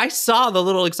was like, I saw the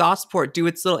little exhaust port do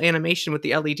its little animation with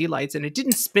the LED lights and it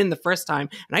didn't spin the first time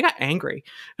and I got angry.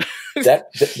 that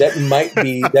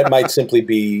might simply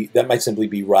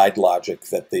be ride logic,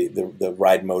 that the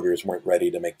ride motors weren't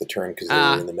ready to make the turn because they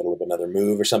were in the middle of another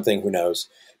move or something. Who knows?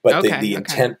 But the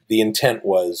intent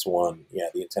was one. Yeah,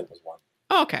 the intent was one.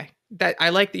 Oh, okay. That I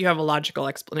like that you have a logical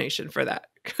explanation for that.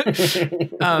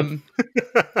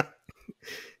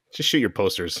 Just shoot your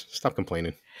posters. Stop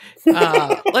complaining.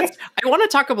 I want to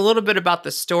talk a little bit about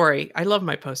the story. I love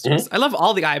my posters. I love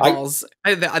all the eyeballs.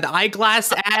 The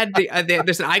eyeglass ad.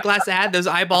 There's an eyeglass ad. Those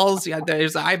eyeballs. Yeah,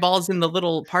 there's eyeballs in the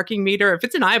little parking meter. If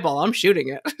it's an eyeball, I'm shooting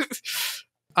it.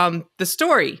 The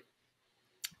story.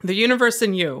 The Universe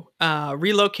in You,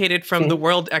 relocated from the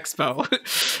World Expo.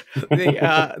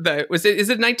 Is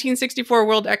it 1964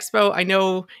 World Expo? I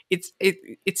know it's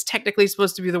technically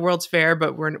supposed to be the World's Fair,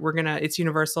 but it's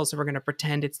Universal, so we're gonna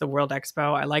pretend it's the World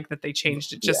Expo. I like that they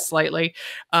changed it just slightly.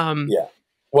 Yeah,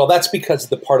 well, that's because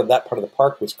that part of the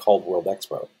park was called World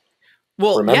Expo.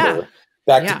 Well, remember,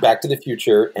 Back to the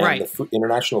Future and the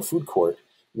International Food Court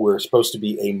were supposed to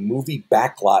be a movie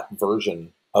backlot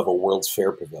version of a World's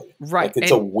Fair pavilion. Right. Like,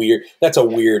 that's a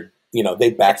weird,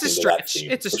 they backed into that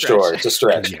theme. It's a stretch. Sure, it's a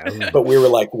stretch. But we were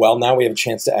like, well, now we have a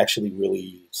chance to actually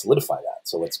really solidify that.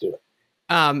 So let's do it.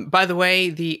 By the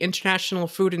way, the International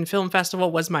Food and Film Festival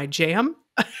was my jam.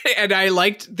 And I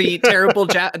liked the terrible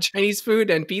Chinese food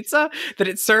and pizza that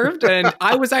it served. And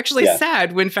I was actually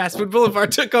sad when Fast Food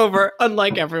Boulevard took over,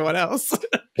 unlike everyone else.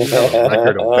 I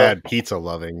heard a bad pizza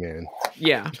loving man.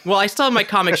 Yeah. Well, I still have my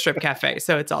comic strip cafe,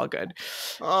 so it's all good.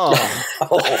 Oh.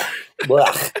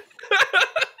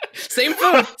 Same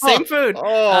food.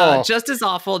 Just as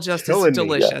awful, just as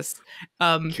delicious.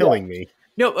 Killing me.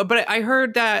 No, but I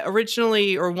heard that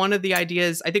originally, or one of the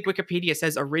ideas, I think Wikipedia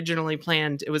says originally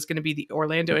planned, it was going to be the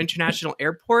Orlando International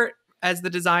Airport as the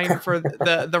design for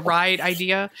the ride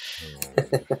idea.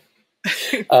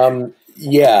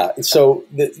 So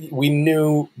we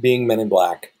knew, being Men in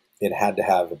Black, it had to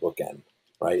have a bookend,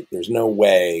 right? There's no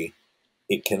way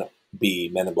it can be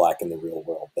Men in Black in the real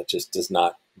world. That just does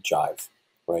not jive,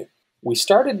 right? We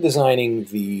started designing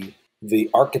the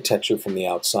architecture from the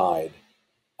outside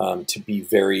to be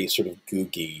very sort of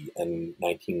googie and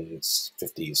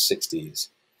 1950s, 60s.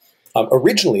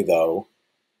 Originally, though,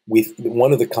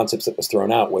 one of the concepts that was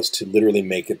thrown out was to literally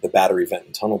make it the Battery Vent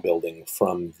and Tunnel building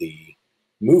from the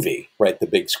movie, right? The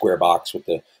big square box with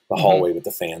the hallway with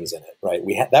the fans in it, right?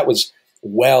 That was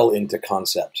well into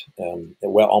concept,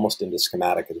 well almost into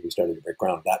schematic as we started to break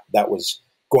ground. That was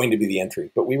going to be the entry,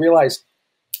 but we realized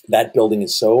that building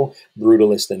is so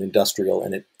brutalist and industrial,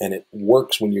 and it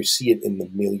works when you see it in the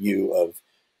milieu of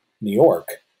New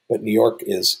York. But New York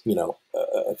is,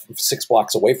 6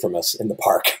 blocks away from us in the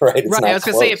park, right? It's right. not I was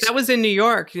going to say, if that was in New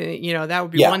York, that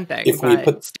would be one thing. If we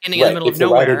put standing in the middle of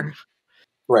nowhere.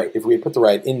 Right. If we had put the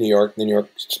ride in New York, the New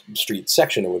York Street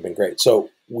section, it would have been great.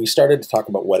 So we started to talk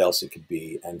about what else it could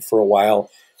be. And for a while,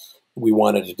 we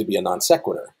wanted it to be a non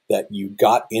sequitur, that you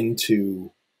got into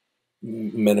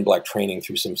Men in Black training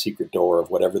through some secret door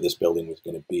of whatever this building was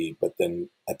going to be. But then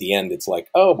at the end, it's like,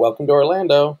 oh, welcome to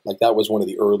Orlando. Like, that was one of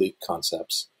the early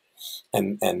concepts.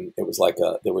 And it was like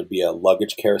there would be a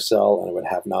luggage carousel, and it would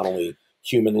have not only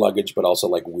human luggage, but also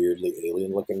like weirdly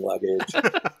alien looking luggage.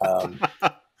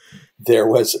 There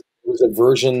was a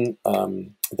version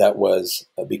that was,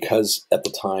 because at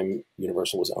the time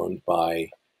Universal was owned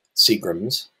by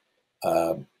Seagram's,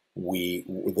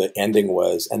 the ending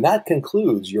was, and that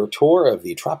concludes your tour of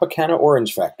the Tropicana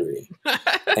Orange Factory.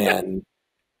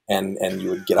 and you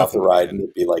would get off the ride, and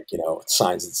it'd be like,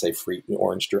 signs that say free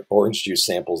orange juice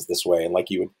samples this way. And like,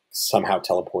 you would somehow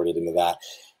teleport it into that.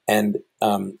 And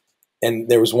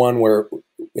there was one where,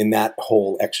 in that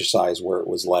whole exercise, where it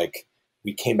was like,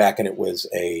 we came back and it was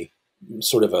a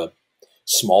sort of a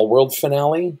Small World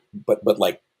finale, but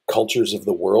like cultures of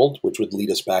the world, which would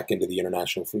lead us back into the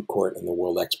International Food Court and the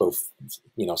World Expo,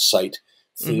 site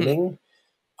theming.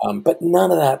 But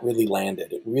none of that really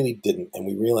landed. It really didn't. And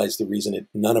we realized the reason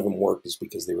none of them worked is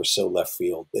because they were so left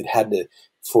field. It had to,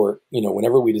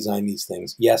 whenever we design these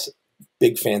things, yes,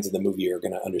 big fans of the movie are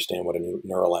going to understand what a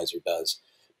neuralizer does,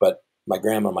 but my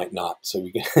grandma might not. So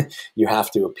you have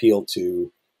to appeal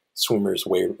to swimmers,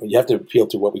 you have to appeal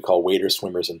to what we call waders,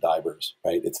 swimmers, and divers,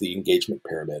 right? It's the engagement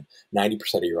pyramid.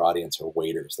 90% of your audience are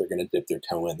waders. They're going to dip their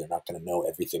toe in. They're not going to know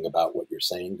everything about what you're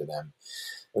saying to them.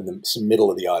 And the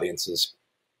middle of the audience is,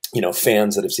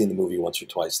 fans that have seen the movie once or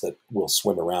twice that will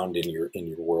swim around in your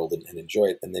world and enjoy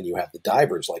it. And then you have the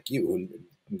divers like you who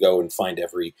can go and find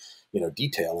every,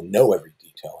 detail and know every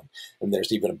detail. And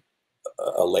there's even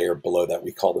a layer below that.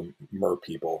 We call them mer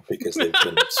people because they've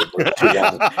been submerged too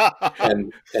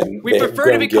long. And we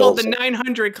prefer to be called the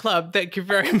 900 Club. Thank you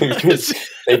very much.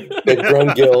 they've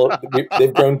grown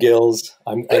gills.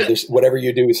 Whatever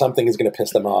you do, something is going to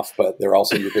piss them off, but they're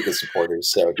also your biggest supporters.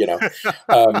 So,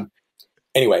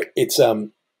 anyway, it's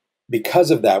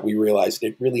because of that, we realized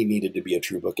it really needed to be a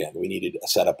true bookend. We needed a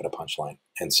setup and a punchline.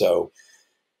 And so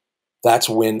that's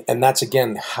when, and that's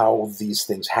again how these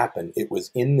things happen. It was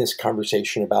in this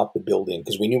conversation about the building,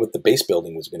 because we knew what the base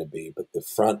building was going to be, but the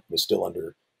front was still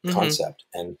under concept.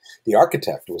 And the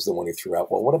architect was the one who threw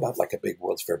out, well, what about like a big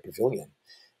World's Fair pavilion?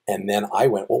 And then I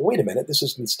went, well, wait a minute, this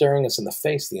has been staring us in the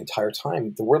face the entire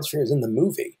time. The World's Fair is in the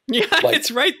movie. Yeah, like, it's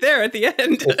right there at the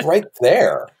end. It's right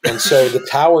there. And so the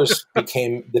towers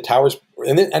became the towers.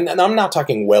 And I'm not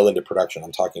talking well into production.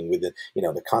 I'm talking within,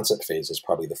 the concept phase is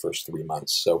probably the first 3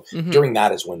 months. So during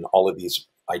that is when all of these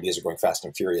ideas are going fast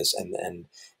and furious. And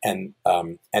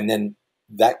then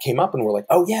that came up and we're like,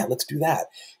 oh yeah, let's do that.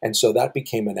 And so that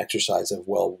became an exercise of,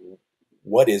 well,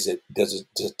 what is it? Does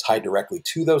it tie directly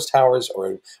to those towers, or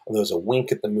are those a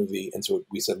wink at the movie? And so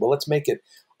we said, well, let's make it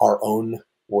our own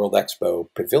World Expo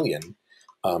pavilion.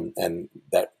 And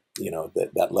that,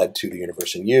 that led to the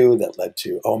Universal U, that led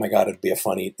to, oh my God, it'd be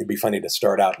funny to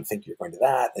start out and think you're going to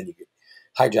that. Then you get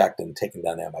hijacked and taken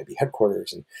down to MIB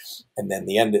headquarters. And then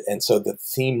the end. And so the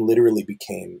theme literally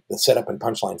became, the setup and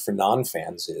punchline for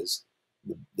non-fans is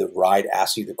the ride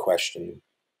asks you the question,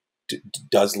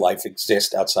 does life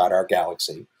exist outside our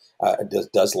galaxy?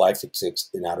 Does life exist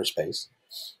in outer space?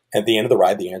 At the end of the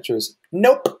ride, the answer is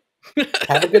nope.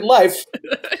 Have a good life.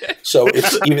 So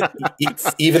it's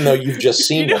even though you've just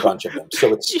seen a bunch of them,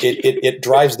 so it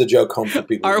drives the joke home for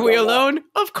people. Are we alone?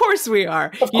 Of course we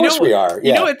are. Of course we are.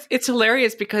 Yeah. It's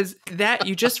hilarious because that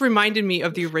you just reminded me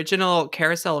of the original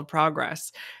Carousel of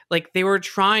Progress. Like they were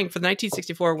trying for the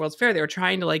 1964 World's Fair, they were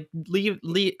trying to like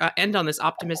end on this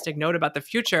optimistic note about the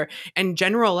future. And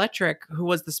General Electric, who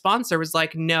was the sponsor, was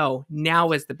like, "No,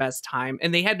 now is the best time."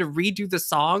 And they had to redo the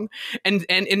song. And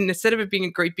instead of it being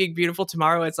a great, big, beautiful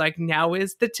tomorrow, it's like, "Now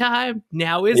is the time.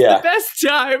 Now is the best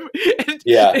time." And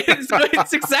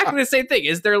it's exactly the same thing.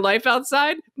 Is there life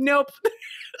outside? Nope.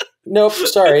 Nope,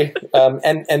 sorry.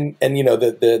 And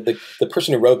the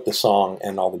person who wrote the song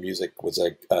and all the music was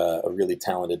a really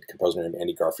talented composer named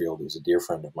Andy Garfield, who's a dear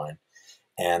friend of mine.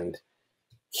 And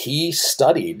he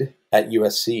studied at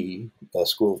USC,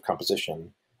 School of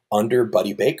Composition, under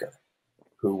Buddy Baker,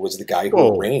 who was the guy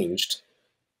who arranged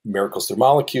Miracles Through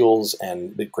Molecules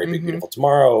and The Great Big Beautiful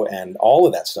Tomorrow and all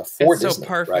of that stuff for Disney,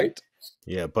 right?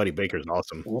 Yeah, Buddy Baker's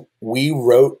awesome. We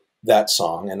wrote that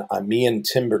song, and me and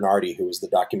Tim Bernardi, who was the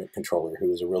document controller,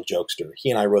 who was a real jokester, he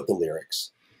and I wrote the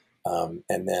lyrics,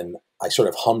 and then I sort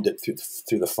of hummed it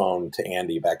through the phone to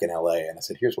Andy back in LA, and I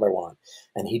said, "Here's what I want,"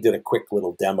 and he did a quick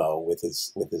little demo with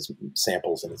his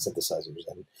samples and his synthesizers,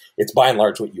 and it's by and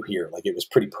large what you hear. Like it was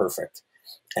pretty perfect,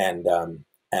 and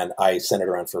I sent it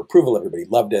around for approval. Everybody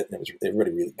loved it, and everybody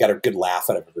really got a good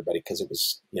laugh out of everybody because it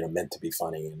was meant to be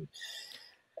funny,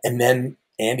 and then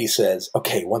Andy says,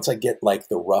 okay, once I get like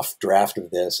the rough draft of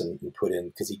this and put in,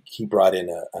 because he brought in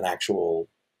an actual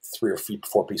 3 or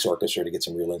 4 piece orchestra to get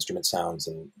some real instrument sounds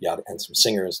and some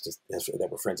singers that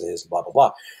were friends of his, blah, blah,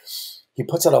 blah. He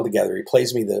puts that all together. He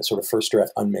plays me the sort of first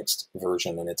draft unmixed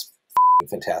version, and it's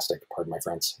fantastic. Pardon my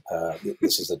French.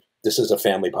 This is a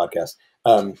family podcast.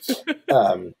 We'll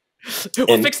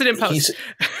fix it in post.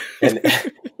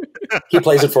 He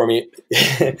plays it for me.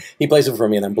 He plays it for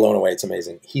me, and I'm blown away. It's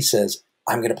amazing. He says,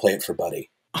 I'm going to play it for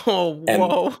Buddy. Oh,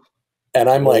 whoa. And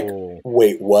I'm like,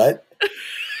 wait, what?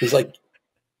 He's like,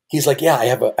 yeah, I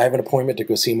have an appointment to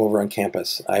go see him over on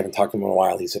campus. I haven't talked to him in a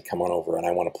while. He said, come on over, and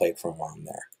I want to play it for him while I'm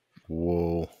there.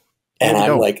 Whoa. And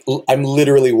I'm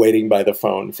literally waiting by the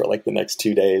phone for like the next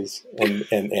 2 days. And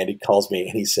Andy calls me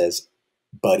and he says,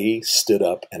 Buddy stood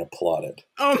up and applauded.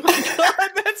 Oh my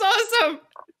God, that's awesome.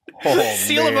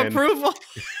 Seal of approval.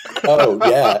 Oh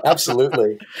yeah,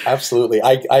 absolutely. Absolutely.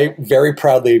 I very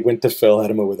proudly went to Phil, had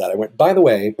him over that. I went, by the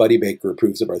way, Buddy Baker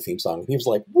approves of our theme song. And he was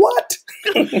like, what?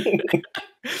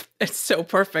 It's so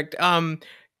perfect.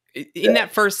 In that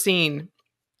first scene,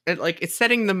 it's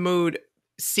setting the mood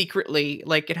secretly.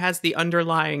 Like it has the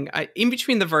underlying in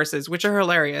between the verses, which are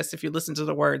hilarious if you listen to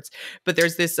the words, but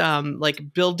there's this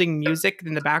like building music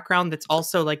in the background that's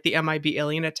also like the MIB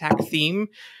alien attack theme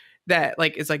that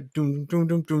like is like doom, doom,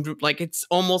 doom, doom, doom. Like it's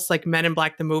almost like Men in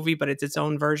Black the movie, but it's its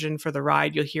own version for the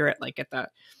ride. You'll hear it like at the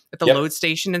load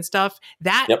station and stuff.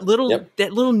 That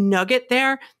little nugget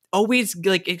there always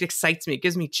like it excites me. It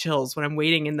gives me chills when I'm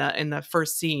waiting in the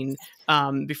first scene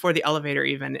before the elevator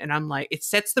even, and I'm like, it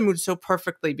sets the mood so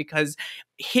perfectly because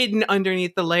hidden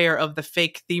underneath the layer of the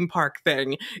fake theme park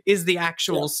thing is the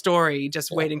actual story just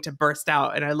waiting to burst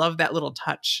out, and I love that little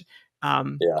touch. I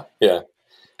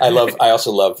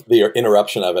also love the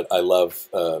interruption of it. I love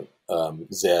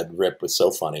Zed Rip was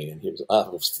so funny, and he was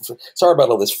sorry about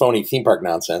all this phony theme park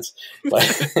nonsense. But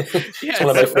it's one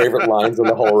of my favorite lines on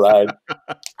the whole ride.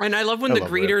 And I love when the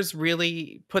greeters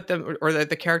really put them, or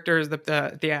the characters,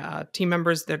 the team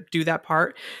members that do that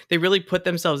part, they really put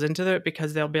themselves into it,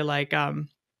 because they'll be like,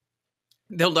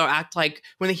 they'll act like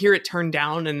when they hear it turned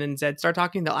down and then Zed start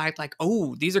talking, they'll act like,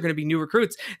 oh, these are going to be new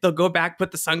recruits. They'll go back,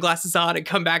 put the sunglasses on, and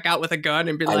come back out with a gun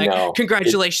and be like,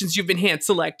 congratulations, you've been hand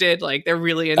selected. Like, they're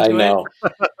really into it. I know.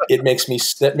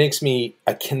 That makes me,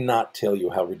 I cannot tell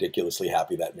you how ridiculously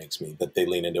happy that makes me, that they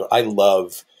lean into it.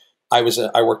 I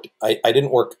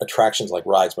didn't work attractions like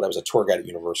rides, but I was a tour guide at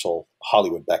Universal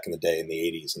Hollywood back in the day in the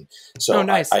 80s. And so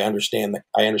nice. I understand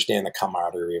the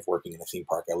camaraderie of working in a theme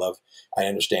park. I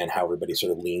understand how everybody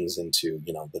sort of leans into,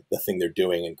 the thing they're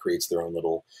doing and creates their own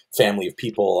little family of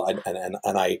people.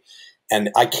 And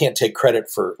I can't take credit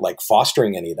for like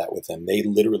fostering any of that with them. They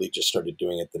literally just started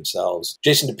doing it themselves.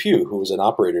 Jason Depew, who was an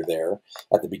operator there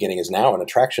at the beginning, is now an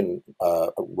attraction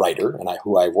writer, and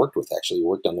who I've worked with, actually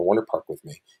worked on the Warner Park with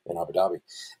me in Abu Dhabi.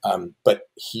 But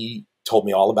he told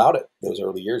me all about it those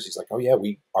early years. He's like, oh yeah,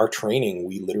 our training,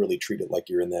 we literally treat it like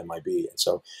you're in the MIB. And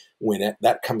so when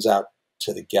that comes out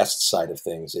to the guest side of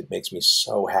things, it makes me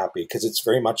so happy, because it's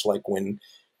very much like when,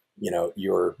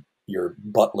 your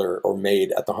butler or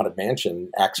maid at the Haunted Mansion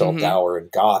acts all dour and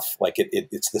goth. Like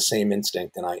it's the same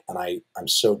instinct, and I'm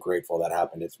so grateful that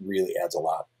happened. It really adds a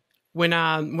lot. When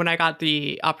I got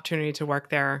the opportunity to work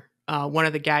there, one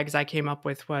of the gags I came up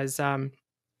with was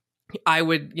I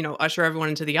would, usher everyone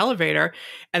into the elevator,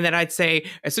 and then I'd say,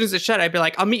 as soon as it shut, I'd be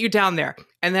like, I'll meet you down there.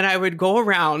 And then I would go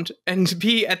around and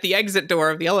be at the exit door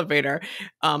of the elevator,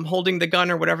 holding the gun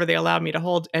or whatever they allowed me to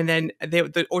hold. And then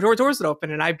the doors would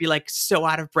open, and I'd be like so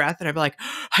out of breath. And I'd be like,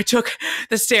 I took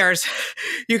the stairs.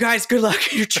 You guys, good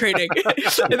luck in your training.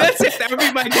 And that's it. That would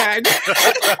be my gag.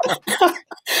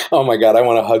 Oh my God, I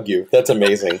want to hug you. That's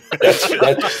amazing.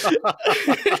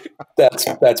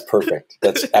 That's perfect.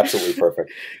 That's absolutely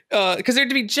perfect. Because there'd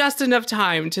be just enough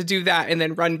time to do that and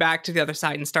then run back to the other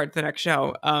side and start the next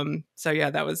show. So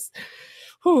yeah, that was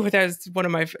one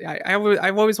of my.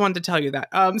 I've always wanted to tell you that.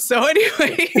 So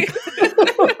anyway,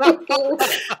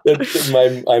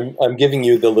 I'm giving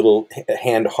you the little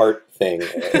hand heart thing.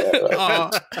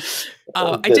 That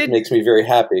makes me very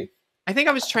happy. I think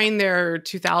I was trained there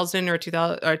 2000 or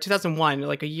 2001,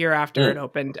 like a year after it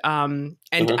opened. And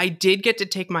I did get to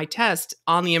take my test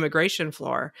on the immigration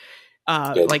floor,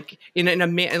 like in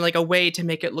a way to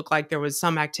make it look like there was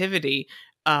some activity.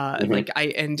 Like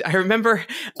I remember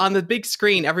on the big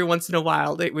screen every once in a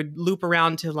while it would loop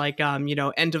around to like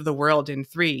end of the world in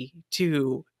 3,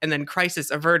 2, and then crisis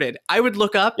averted. I would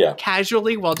look up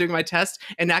casually while doing my test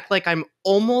and act like I'm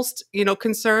almost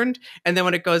concerned, and then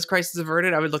when it goes crisis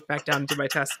averted, I would look back down and do my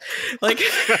test. Like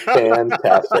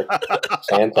fantastic.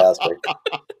 That's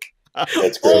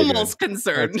great. Almost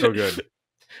concerned. That's so good.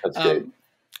 That's great.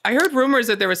 I heard rumors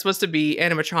that there was supposed to be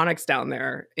animatronics down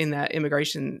there in that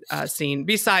immigration scene,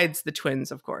 besides the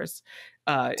twins, of course.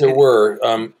 There were.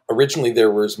 Originally,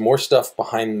 there was more stuff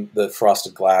behind the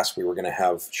frosted glass. We were going to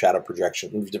have shadow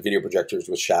projection, video projectors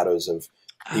with shadows of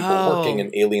people working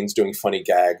and aliens doing funny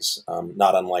gags,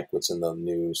 not unlike what's in the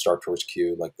new Star Tours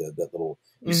queue, like that little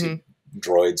you see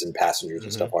droids and passengers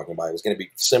and stuff walking by. It was going to be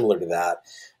similar to that.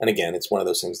 And again, it's one of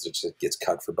those things that just gets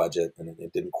cut for budget, and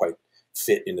it didn't quite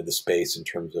fit into the space in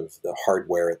terms of the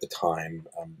hardware at the time.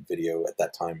 Video at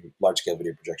that time, large-scale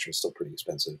video projection was still pretty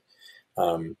expensive.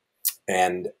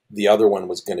 And the other one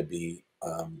was going to be,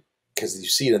 because you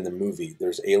see it in the movie,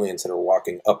 there's aliens that are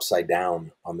walking upside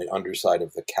down on the underside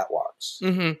of the catwalks.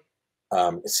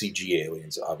 CG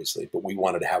aliens, obviously, but we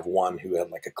wanted to have one who had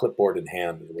like a clipboard in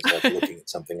hand and was like looking at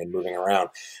something and moving around.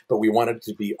 But we wanted it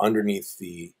to be underneath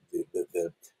the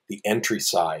entry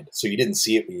side, so you didn't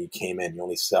see it when you came in. You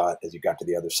only saw it as you got to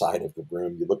the other side of the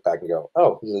room. You look back and go,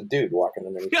 "Oh, there's a dude walking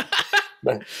underneath."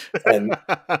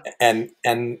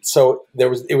 and so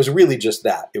it was really just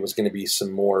that. It was going to be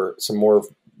some more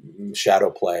shadow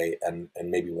play and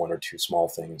maybe one or two small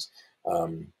things.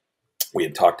 We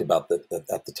had talked about that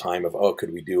at the time of,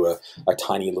 could we do a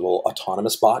tiny little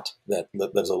autonomous bot that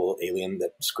there's a little alien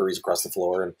that scurries across the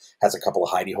floor and has a couple of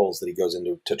hidey holes that he goes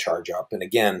into to charge up. And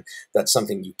again, that's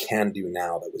something you can do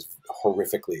now that was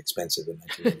horrifically expensive in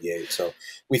 1998. So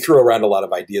we threw around a lot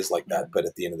of ideas like that, but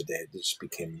at the end of the day, it just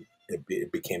became,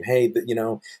 hey,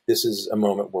 this is a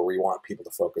moment where we want people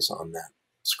to focus on that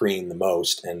screen the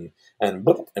most, and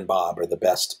Bob are the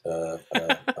best,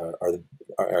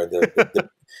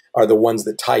 are the ones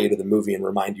that tie you to the movie and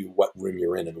remind you what room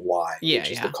you're in and why,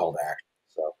 which is the call to action.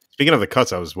 So, speaking of the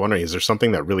cuts, I was wondering, is there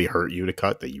something that really hurt you to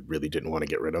cut that you really didn't want to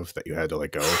get rid of that you had to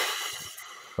let go?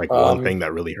 Like one thing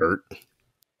that really hurt?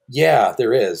 Yeah,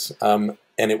 there is. And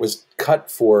it was cut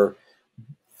for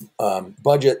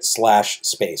budget /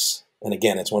 space. And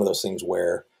again, it's one of those things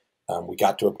where we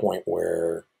got to a point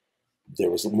where there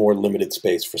was more limited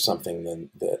space for something than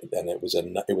it was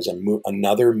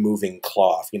another moving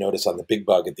claw. If you notice on the big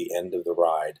bug at the end of the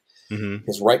ride,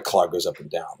 his right claw goes up and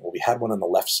down. Well, we had one on the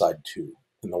left side too.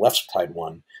 And the left side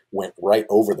one went right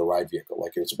over the ride vehicle.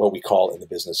 Like it's what we call in the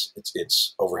business,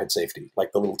 it's overhead safety.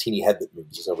 Like the little teeny head that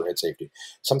moves is overhead safety.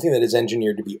 Something that is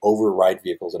engineered to be over ride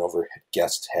vehicles and over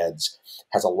guests' heads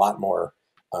has a lot more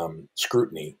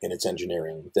scrutiny in its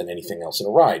engineering than anything else in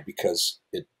a ride because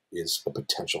it is a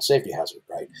potential safety hazard,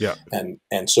 right? Yeah.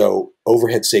 And so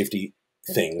overhead safety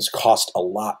things cost a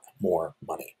lot more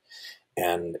money.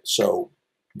 And so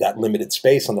that limited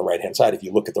space on the right-hand side, if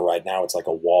you look at the ride now, it's like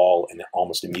a wall and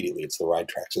almost immediately it's the ride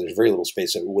track. So there's very little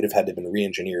space. It would have had to have been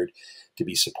re-engineered to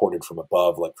be supported from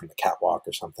above, like from the catwalk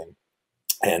or something.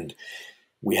 And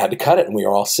we had to cut it, and we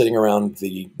were all sitting around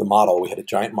the model. We had a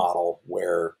giant model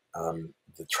where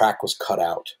the track was cut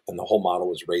out and the whole model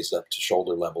was raised up to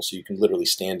shoulder level. So you can literally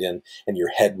stand in and your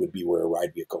head would be where a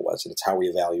ride vehicle was. And it's how we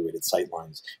evaluated sight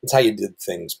lines. It's how you did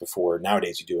things before.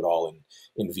 Nowadays you do it all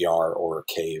in VR or a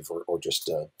cave or just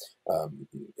a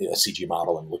CG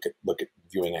model and look at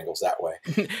viewing angles that way.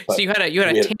 So you had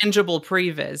a tangible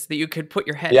previs that you could put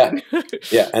your head in.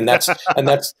 Yeah. And that's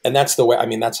the way, I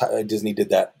mean, that's how Disney did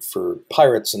that for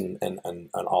Pirates and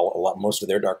most of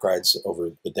their dark rides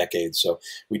over the decades. So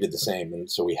we did the same. And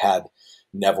so we had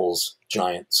Neville's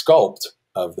giant sculpt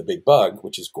of the big bug,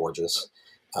 which is gorgeous.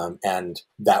 And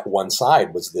that one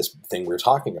side was this thing we were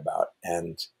talking about.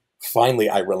 And finally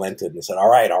I relented and said, all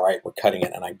right, we're cutting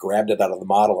it. And I grabbed it out of the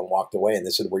model and walked away. And they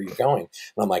said, where are you going?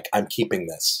 And I'm like, I'm keeping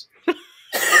this.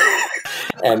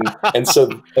 and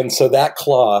so that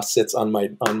claw sits on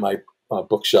my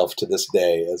bookshelf to this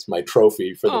day as my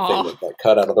trophy for the thing that got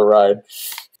cut out of the ride.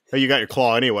 Oh, you got your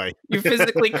claw anyway. You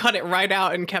physically cut it right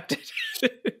out and kept it.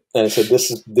 And I said,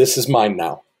 this is mine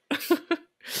now.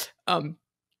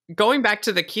 Going back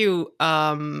to the queue,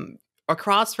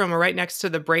 across from or right next to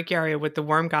the break area with the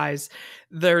worm guys,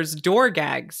 there's door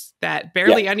gags that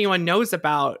barely anyone knows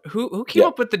about. Who came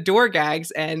up with the door gags?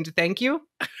 And thank you.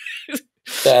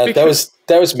 That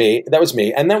was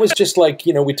me. And that was just like,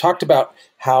 we talked about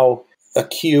how a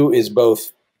queue is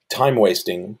both time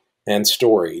wasting and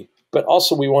story, but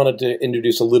also we wanted to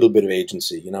introduce a little bit of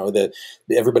agency.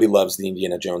 Everybody loves the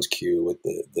Indiana Jones queue with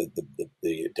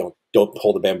the don't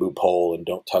pull the bamboo pole and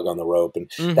don't tug on the rope. And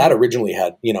that originally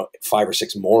had, 5 or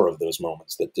 6 more of those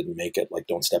moments that didn't make it, like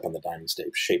don't step on the diamond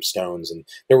shaped stones. And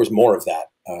there was more of that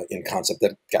in concept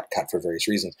that got cut for various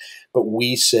reasons. But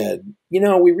we said, we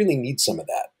really need some of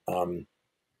that.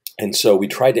 And so we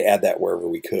tried to add that wherever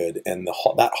we could. And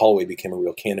that hallway became a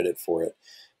real candidate for it.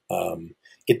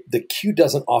 The queue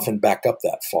doesn't often back up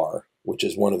that far, which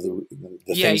is one of the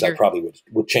things I probably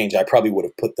would change. I probably would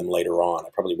have put them later on. I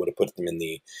probably would have put them in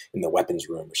the weapons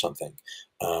room or something.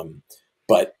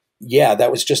 But yeah,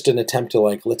 that was just an attempt to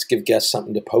let's give guests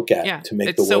something to poke at to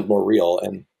make the world more real.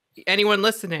 And anyone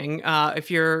listening,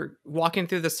 if you're walking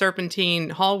through the serpentine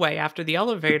hallway after the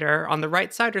elevator, on the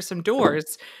right side are some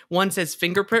doors. One says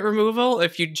fingerprint removal.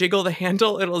 If you jiggle the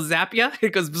handle, it'll zap you.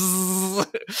 It goes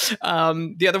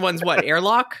bzzz. The other one's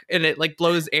airlock, and it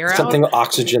blows air something out.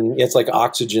 Oxygen. It's like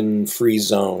oxygen free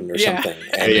zone or something.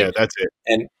 And, that's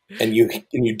it. And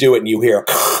you do it, and you hear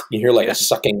a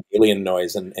sucking alien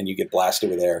noise, and you get blasted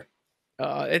with air.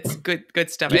 It's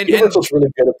good stuff. Universal's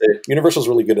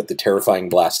really good at the terrifying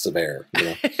blasts of air.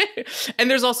 And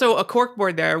there's also a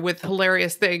corkboard there with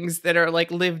hilarious things that are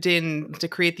lived in to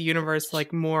create the universe a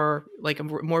more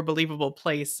believable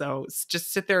place. So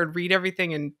just sit there and read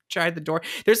everything and try the door.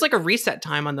 There's a reset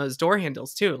time on those door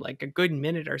handles too, a good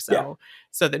minute or so,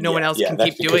 so that no one else can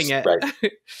keep doing it.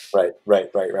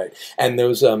 Right. And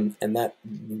those and that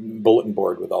bulletin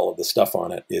board with all of the stuff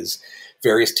on it is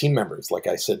various team members. Like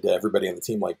I said to everybody on the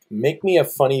team, make me a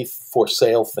funny for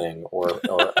sale thing or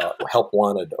help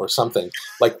wanted or something.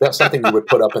 That's something you would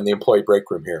put up in the employee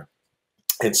break room here.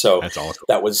 And so that's awesome.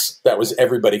 That was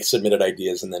everybody submitted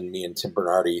ideas, and then me and Tim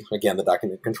Bernardi, again the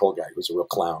document control guy, who's a real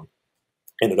clown,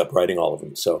 ended up writing all of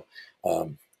them. So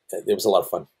it was a lot of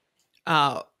fun.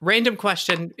 Random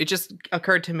question. It just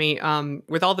occurred to me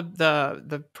with all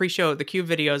the pre-show, the Q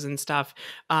videos and stuff.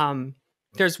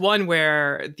 There's one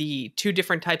where the 2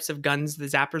 different types of guns, the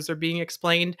zappers, are being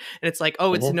explained. And it's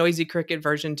it's the Noisy Cricket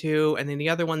version 2. And then the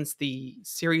other one's the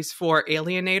Series 4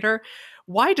 Alienator.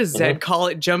 Why does Zed call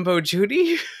it Jumbo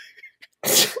Judy?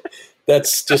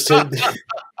 That's just it.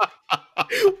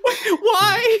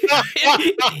 Why?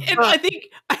 And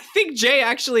I think Jay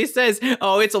actually says,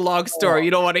 "Oh, it's a long story.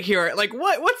 You don't want to hear it." Like,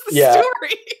 what? What's the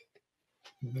story?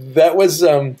 That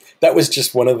was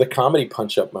just one of the comedy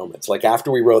punch-up moments. Like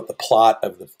after we wrote the plot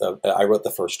of I wrote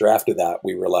the first draft of that.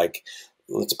 We were like,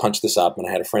 let's punch this up. And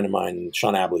I had a friend of mine,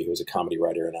 Sean Abley, who was a comedy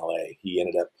writer in LA. He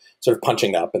ended up sort of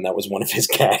punching up, and that was one of his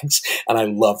gags. And I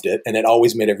loved it. And it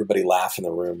always made everybody laugh in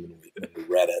the room when we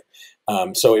read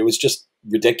it. So it was just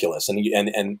ridiculous. And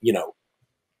you know,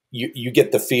 you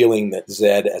get the feeling that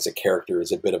Zed as a character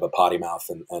is a bit of a potty mouth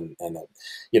and a,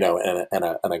 you know, and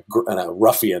a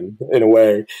ruffian in a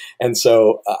way. And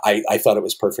so I thought it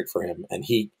was perfect for him. And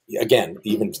he, again,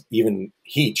 even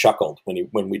he chuckled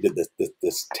when we did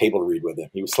this table read with him.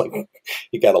 He was like,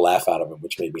 he got a laugh out of him,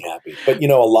 which made me happy. But, you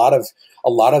know, a lot of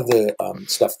the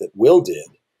stuff that Will did,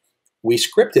 we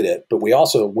scripted it, but we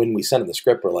also, when we sent him the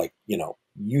script, we're like, you know,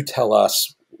 you tell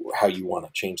us how you want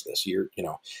to change this. You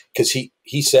know, because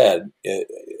he said,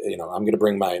 you know, I'm going to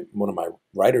bring one of my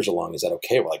writers along. Is that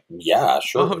okay? We're like, yeah,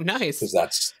 sure. Oh, nice.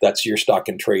 Because that's your stock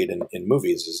and trade in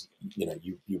movies is, you know,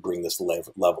 you bring this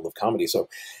level of comedy. So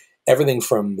everything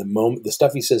from the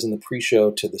stuff he says in the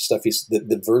pre-show to the stuff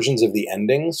the versions of the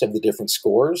endings of the different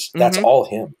scores, that's all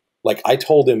him. Like I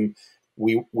told him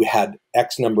we had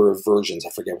X number of versions.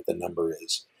 I forget what the number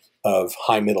is, of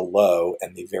high, middle, low,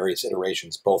 and the various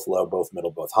iterations, both low, both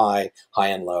middle, both high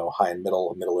and low, high and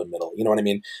middle and middle. You know what I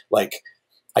mean? Like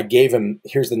I gave him,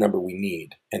 here's the number we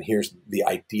need, and here's the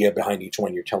idea behind each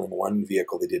one. You're telling one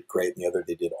vehicle they did great, and the other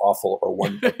they did awful, or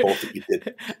both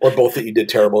that you did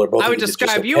terrible, or both. I would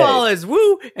describe you all as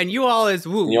woo, and you all as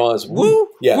woo. And you all as woo,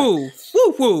 yeah, woo,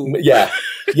 woo, woo. Yeah.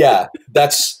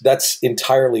 That's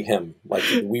entirely him. Like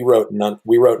we wrote none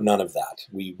of that.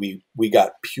 We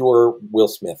got pure Will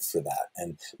Smith for that.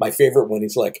 And my favorite one,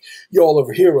 he's like, you all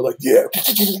over here were like, yeah,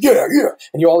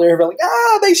 and you all over here were like,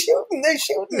 they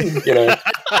shooting, you know.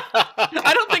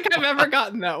 I don't think I've ever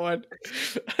gotten that one.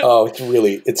 Oh, it's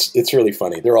really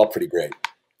funny. They're all pretty great.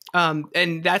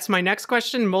 And that's my next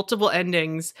question, multiple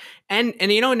endings. And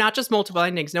you know, not just multiple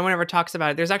endings. No one ever talks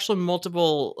about it. There's actually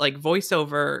multiple like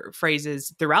voiceover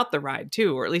phrases throughout the ride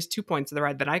too, or at least 2 points of the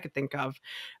ride that I could think of.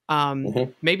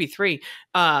 Maybe 3.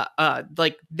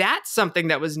 Like that's something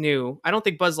that was new. I don't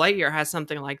think Buzz Lightyear has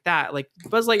something like that. Like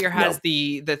Buzz Lightyear has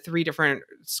the 3 different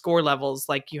score levels.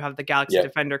 Like you have the Galaxy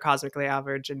Defender, Cosmically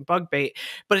Average, and Bug Bait,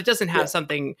 but it doesn't have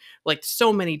something like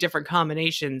so many different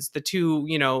combinations. The 2,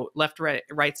 you know, left,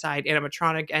 right side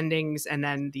animatronic endings, and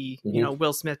then the, you know,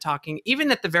 Will Smith talking,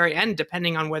 even at the very end,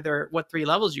 depending on what 3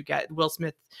 levels you get. Will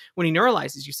Smith, when he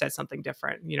neuralizes, you said something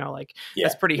different, you know, like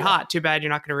that's pretty hot. Too bad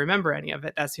you're not going to remember any of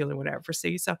it. That's the only one I ever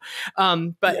see. So,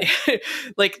 but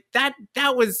like that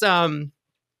was,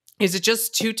 is it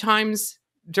just 2 times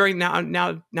during now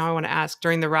I want to ask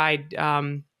during the ride,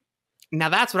 now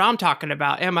that's what I'm talking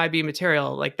about. MIB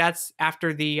material. Like that's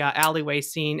after the alleyway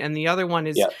scene. And the other one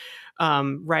is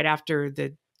right after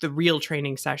the real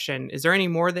training session. Is there any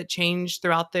more that changed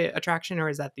throughout the attraction, or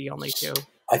is that the only 2?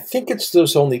 I think it's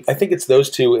those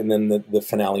 2, and then the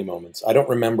finale moments. I don't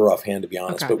remember offhand, to be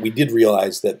honest, but we did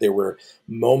realize that there were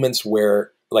moments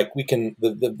where, like, we can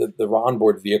the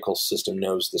onboard vehicle system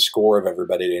knows the score of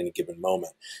everybody at any given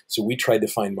moment. So we tried to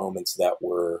find moments that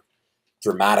were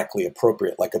dramatically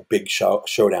appropriate, like a big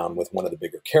showdown with one of the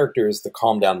bigger characters. The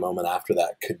calm down moment after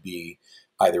that could be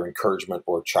either encouragement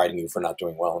or chiding you for not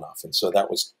doing well enough. And so that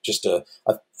was just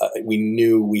we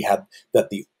knew we had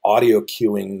that the audio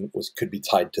cueing could be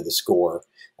tied to the score.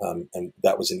 And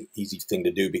that was an easy thing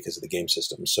to do because of the game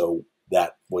system. So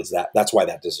that's why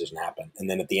that decision happened. And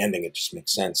then at the ending, it just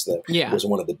makes sense that it was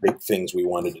one of the big things we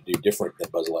wanted to do different than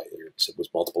Buzz Lightyear. It was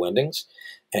multiple endings.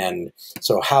 And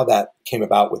so how that came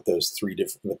about with those 3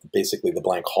 different, basically the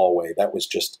blank hallway, that was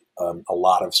just a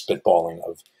lot of spitballing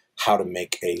of how to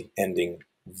make a ending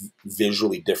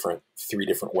visually different 3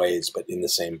 different ways, but in the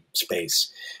same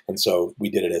space. And so we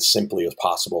did it as simply as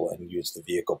possible and used the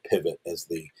vehicle pivot as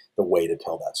the way to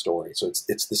tell that story. So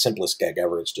it's the simplest gag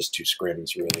ever. It's just 2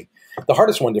 scrims, really. The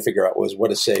hardest one to figure out was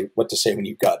what to say when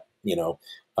you've got, you know,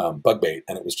 Bug Bait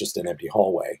and it was just an empty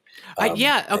hallway. I was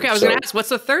going to ask, what's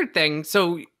the third thing?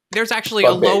 So there's actually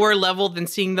a lower level than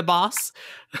seeing the boss.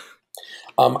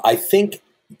 I think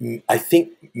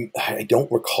I don't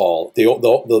recall. The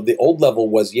old level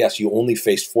was, yes, you only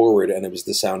faced forward, and it was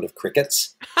the sound of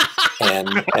crickets. and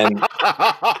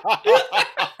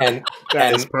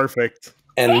that is perfect.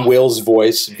 And Will's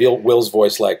voice,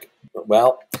 like,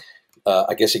 well,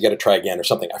 I guess you got to try again or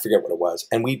something. I forget what it was.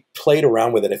 And we played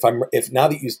around with it. If now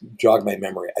that you jog my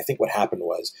memory, I think what happened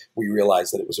was we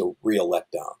realized that it was a real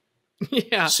letdown.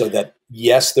 Yeah. So that,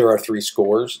 yes, there are 3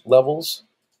 scores levels,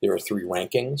 there are 3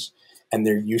 rankings. And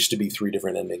there used to be 3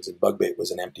 different endings, and Bug Bait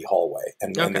was an empty hallway.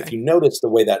 And if you notice the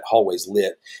way that hallway's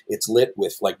lit, it's lit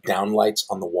with like downlights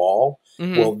on the wall.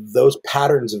 Mm-hmm. Well, those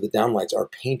patterns of the downlights are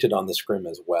painted on the scrim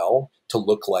as well to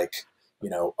look like, you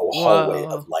know, a hallway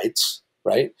of lights,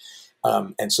 right?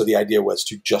 And so the idea was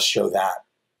to just show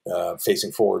that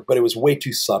facing forward, but it was way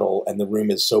too subtle, and the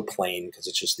room is so plain because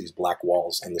it's just these black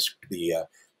walls and the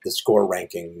score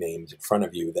ranking names in front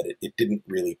of you that it didn't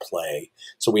really play.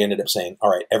 So we ended up saying,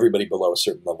 all right, everybody below a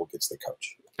certain level gets the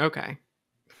coach. Okay.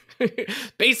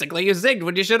 Basically, you zigged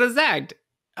when you should have zagged.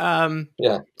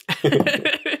 Yeah.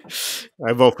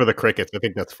 I vote for the crickets. I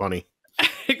think that's funny.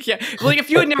 Yeah. Well, like, if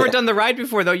you had never done the ride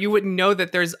before, though, you wouldn't know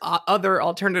that there's other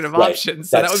alternative options.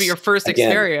 So that would be your first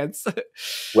experience.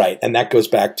 Right. And that goes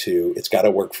back to, it's got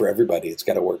to work for everybody. It's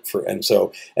got to work for, and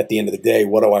so at the end of the day,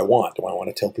 what do I want? Do I want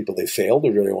to tell people they failed,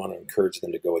 or do I want to encourage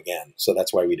them to go again? So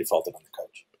that's why we defaulted on the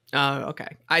coach. Oh,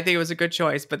 okay. I think it was a good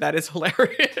choice, but that is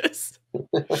hilarious.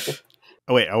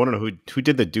 Oh, wait, I want to know who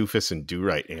did the Doofus and Do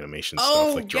Right animation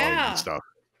stuff, like drawing and stuff.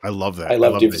 I love that. I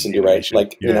love Doofus and Do Right.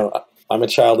 Like, you know, I'm a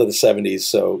child of the 70s,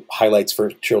 so Highlights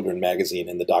for Children magazine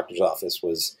in the doctor's office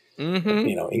was,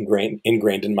 you know, ingrained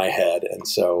in my head. And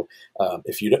so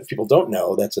if people don't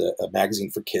know, that's a magazine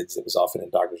for kids that was often in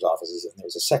doctor's offices. And there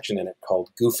was a section in it called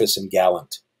Goofus and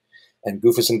Gallant. And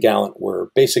Goofus and Gallant were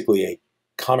basically a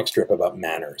comic strip about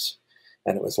manners.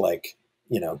 And it was like,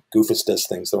 you know, Goofus does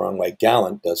things the wrong way.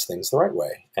 Gallant does things the right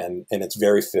way. And it's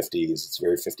very 50s. It's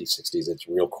very 50s, 60s. It's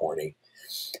real corny.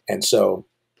 And so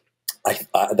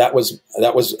that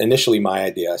was initially my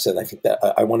idea. I said, I think that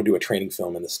I want to do a training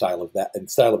film in the style of that.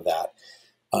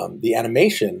 The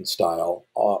animation style,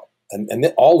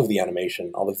 and all of the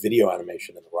animation, all the video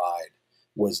animation in the ride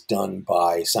was done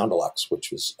by Soundalux,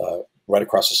 which was right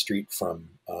across the street from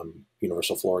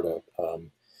Universal Florida.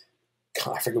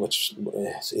 I forget which.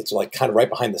 It's like kind of right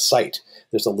behind the site.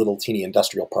 There's a little teeny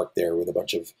industrial park there with a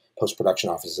bunch of post-production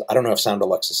offices. I don't know if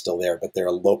Soundalux is still there, but they're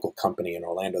a local company in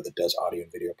Orlando that does audio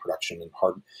and video production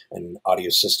and audio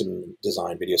system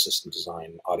design, video system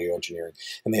design, audio engineering.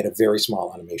 And they had a very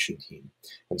small animation team.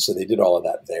 And so they did all of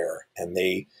that there. And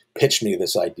they pitched me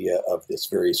this idea of this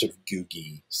very sort of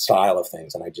googie style of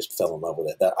things. And I just fell in love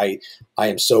with it. I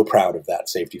am so proud of that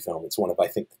safety film. It's one of, I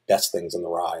think, the best things in the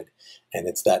ride. And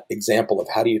it's that example of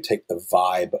how do you take the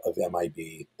vibe of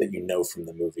MIB that you know from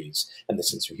the movies and the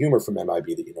sense of humor from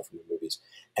MIB that you know from the movies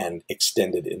and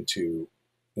extend it into,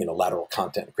 you know, lateral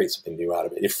content and create something new out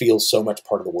of it. It feels so much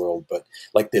part of the world, but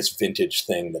like this vintage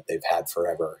thing that they've had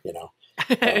forever, you know.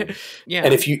 Yeah.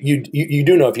 And if you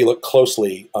do know, if you look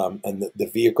closely, and the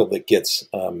vehicle that gets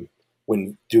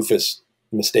when Doofus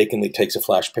mistakenly takes a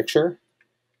flash picture,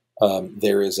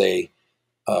 there is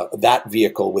that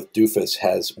vehicle with Doofus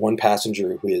has one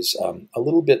passenger who is a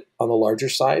little bit on the larger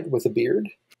side with a beard,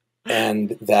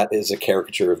 and that is a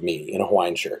caricature of me in a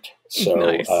Hawaiian shirt. So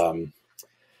nice.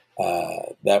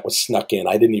 that was snuck in.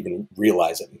 I didn't even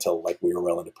realize it until like we were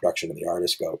well into production, and the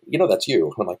artists go, "You know, that's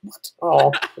you." I'm like, "What?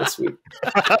 Oh, that's sweet."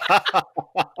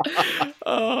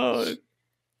 Oh,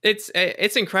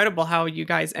 it's incredible how you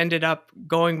guys ended up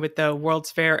going with the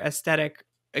World's Fair aesthetic,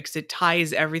 because it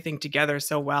ties everything together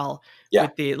so well.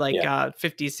 With the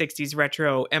 50s, 60s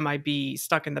retro MIB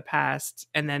stuck in the past,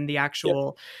 and then the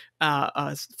actual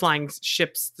flying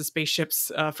ships, the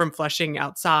spaceships from Flushing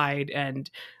outside, and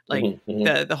like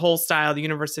the whole style, the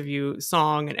Universe of You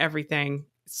song and everything.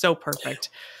 So perfect.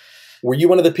 Were you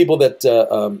one of the people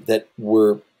that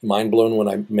were mind blown when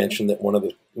I mentioned that one of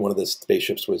the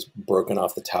spaceships was broken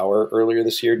off the tower earlier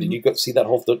this year? Did you go see that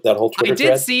whole Twitter thread? I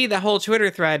did see the whole Twitter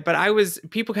thread, but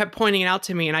people kept pointing it out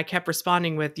to me, and I kept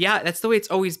responding with, "Yeah, that's the way it's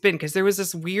always been." Because there was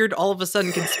this weird, all of a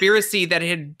sudden, conspiracy that it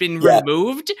had been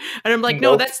removed, and I'm like,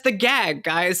 "No, that's the gag,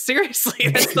 guys. Seriously,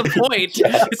 that's the point.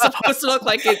 It's supposed to look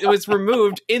like it was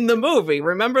removed in the movie.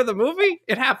 Remember the movie?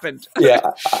 It happened." Yeah,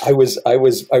 I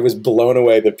was blown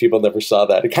away that people never saw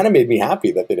that. It kind of made me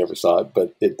happy that they never saw it,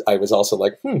 but I was also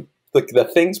like, the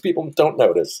things people don't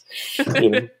notice. You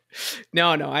know?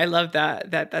 No, I love that.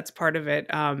 That's part of it.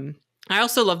 I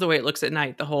also love the way it looks at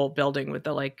night. The whole building with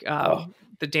the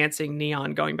the dancing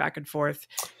neon going back and forth.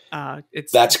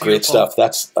 That's great stuff.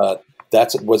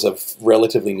 That was a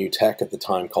relatively new tech at the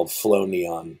time called flow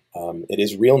neon. It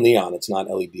is real neon. It's not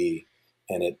LED.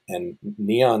 And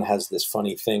neon has this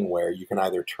funny thing where you can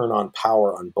either turn on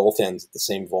power on both ends at the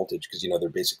same voltage, because they're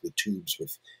basically tubes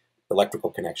with electrical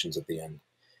connections at the end.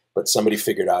 but somebody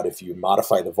figured out if you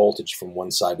modify the voltage from one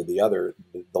side to the other,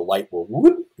 the light will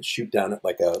whoop, shoot down it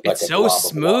like a so blob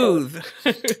smooth. Of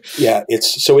water. Yeah,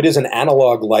 it is an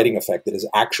analog lighting effect that is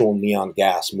actual neon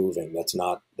gas moving. That's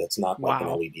not like an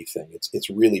LED thing. It's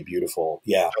really beautiful.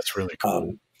 Yeah, that's really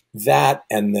cool. That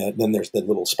and then there's the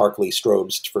little sparkly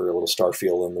strobes for a little star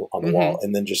feel on the wall,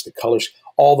 and then just the colors,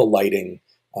 all the lighting.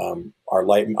 Our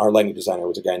lighting designer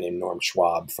was a guy named Norm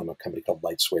Schwab from a company called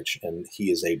Light Switch, and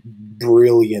he is a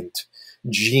brilliant,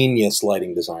 genius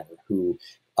lighting designer who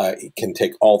can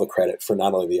take all the credit for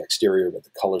not only the exterior but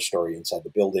the color story inside the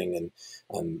building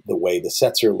and the way the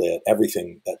sets are lit.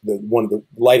 Everything the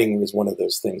lighting was one of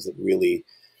those things that really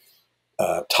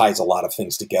ties a lot of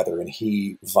things together, and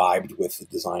he vibed with the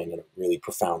design in a really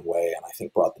profound way, and I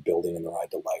think brought the building and the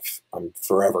ride to life. I'm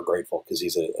forever grateful because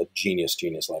he's a genius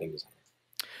lighting designer.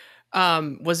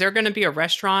 Was there going to be a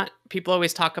restaurant? People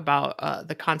always talk about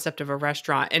the concept of a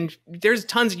restaurant, and there's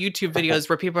tons of YouTube videos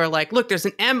where people are like, look, there's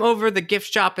an M over the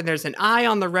gift shop and there's an I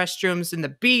on the restrooms and the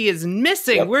B is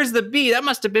missing. Yep. Where's the B? That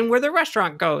must have been where the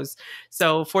restaurant goes.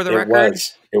 So for the record.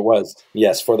 It was.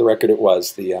 Yes, for the record, it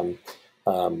was. The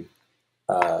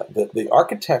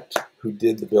architect who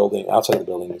did the building, outside of the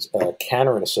building, is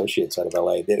Canner and Associates out of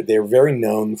LA. They're very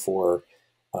known for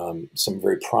some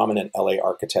very prominent LA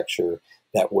architecture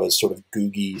that was sort of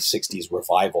googie 60s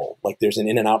revival. Like there's an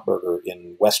In-N-Out Burger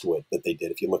in Westwood that they did.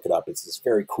 If you look it up, it's this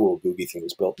very cool googie thing that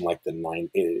was built in like the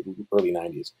early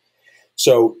 90s.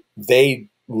 So they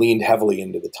leaned heavily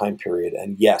into the time period.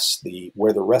 And yes,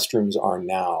 where the restrooms are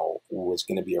now was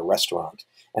going to be a restaurant.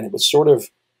 And it was sort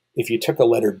of, if you took a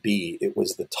letter B, it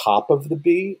was the top of the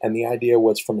B. And the idea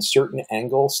was from a certain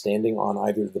angle, standing on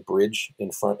either the bridge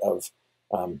in front of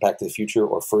Back to the Future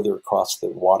or further across the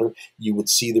water, you would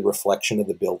see the reflection of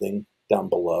the building down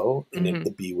below, and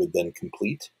the B would then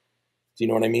complete. Do you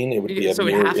know what I mean? It would be a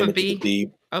mirror image of the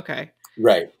B. Okay.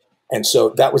 Right. And so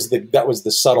that was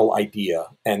the subtle idea.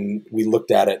 And we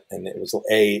looked at it, and it was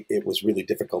A, it was really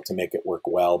difficult to make it work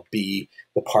well. B,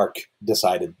 the park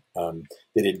decided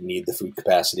they didn't need the food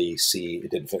capacity. C,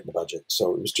 it didn't fit in the budget.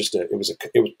 So it was just it was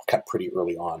cut pretty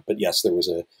early on. But yes, there was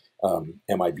a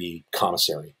MIB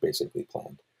commissary basically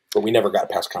planned, but we never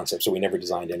got past concept, so we never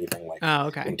designed anything like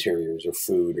interiors or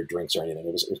food or drinks or anything.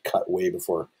 It was cut way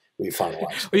before we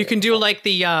finalized. Or you can do like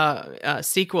the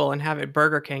sequel and have it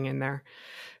Burger King in there.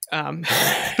 Remember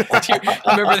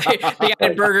they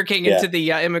added Burger King into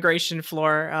the immigration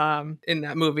floor in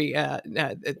that movie.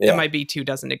 MIB 2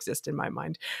 doesn't exist in my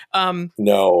mind.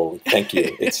 No, thank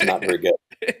you. It's not very good.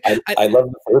 I love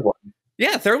the third one.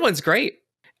 Yeah, third one's great.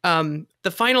 The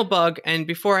final bug, and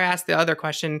before I ask the other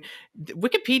question,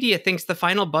 Wikipedia thinks the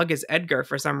final bug is Edgar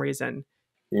for some reason.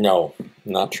 No,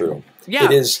 not true. Yeah,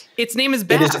 it is. Its name is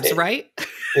Babs, right?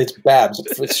 It's Babs.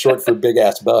 It's short for big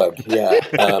ass bug. Yeah.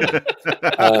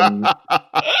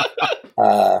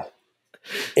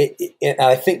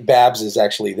 I think Babs is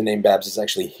actually, the name Babs is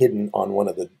actually hidden on one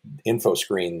of the info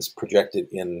screens projected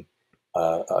in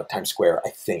Times Square.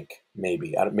 I think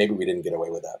maybe we didn't get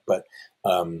away with that, but.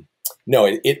 No,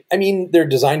 I mean, there are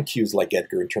design cues like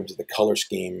Edgar in terms of the color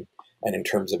scheme and in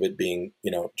terms of it being,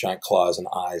 giant claws and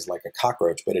eyes like a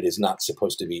cockroach, but it is not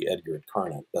supposed to be Edgar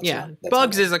incarnate.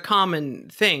 Bugs is a common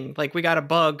thing. Like we got a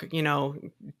bug,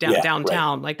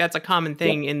 downtown. Right. Like that's a common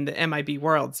thing in the MIB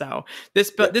world. So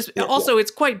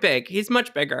it's quite big. He's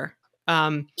much bigger.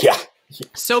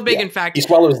 So big, in fact, he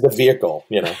swallows the vehicle.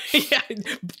 Yeah,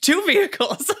 2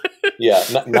 vehicles. Yeah,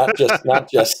 not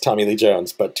just Tommy Lee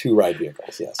Jones, but 2 ride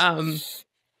vehicles. Yes.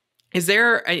 Is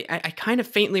there? I kind of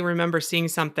faintly remember seeing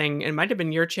something. It might have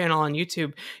been your channel on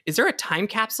YouTube. Is there a time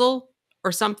capsule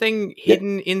or something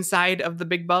hidden inside of the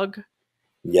big bug?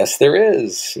 Yes, there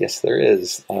is.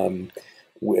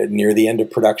 Near the end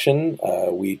of production,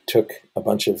 we took a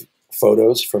bunch of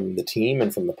photos from the team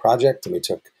and from the project, and we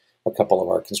took a couple of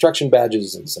our construction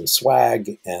badges and some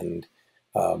swag and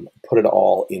put it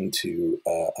all into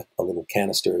a little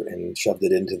canister and shoved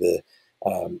it into the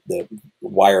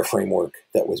wire framework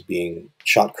that was being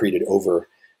shotcreted over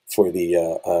for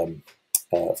the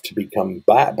to become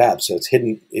Babs. So it's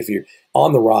hidden. If you're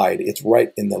on the ride, it's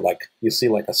right in the, you see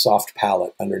like a soft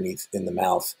palate underneath in the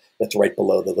mouth that's right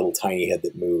below the little tiny head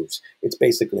that moves. It's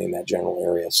basically in that general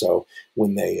area. So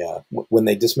when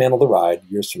they dismantle the ride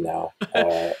years from now,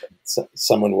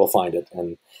 someone will find it,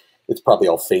 and it's probably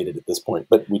all faded at this point,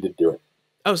 but we did do it.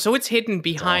 Oh, so it's hidden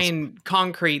behind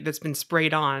concrete that's been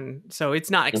sprayed on, so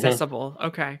it's not accessible. Mm-hmm.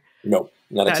 Okay. No,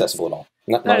 not accessible at all.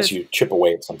 Not unless you chip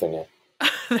away at something. Yeah.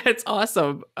 That's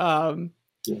awesome.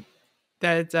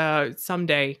 That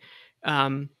someday.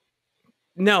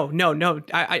 No.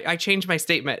 I changed my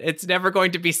statement. It's never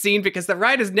going to be seen because the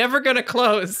ride is never going to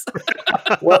close.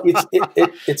 Well,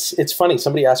 it's funny.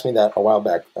 Somebody asked me that a while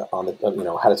back on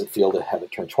the, how does it feel to have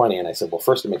it turn 20? And I said, well,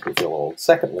 first, it makes me feel old.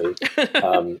 Secondly,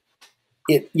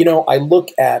 I look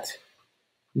at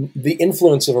the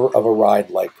influence of a ride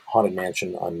like Haunted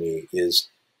Mansion on me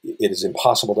it is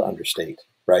impossible to understate.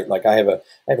 Right, like I have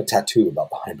a tattoo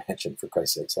about the Haunted Mansion, for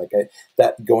Christ's sakes. Like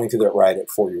that going through that ride at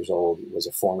 4 years old was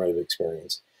a formative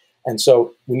experience. And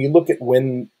so when you look at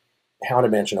when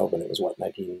Haunted Mansion opened, it was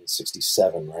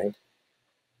 1967, right?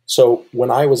 So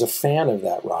when I was a fan of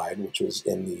that ride, which was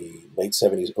in the late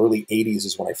 70s, early 80s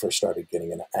is when I first started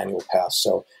getting an annual pass.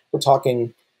 So we're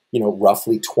talking,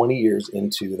 roughly 20 years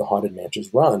into the Haunted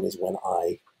Mansion's run is when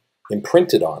I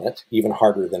imprinted on it even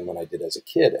harder than when I did as a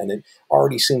kid. And it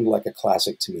already seemed like a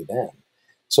classic to me then.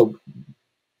 So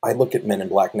I look at Men in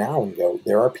Black now and go,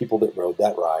 there are people that rode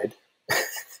that ride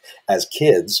as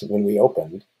kids when we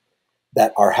opened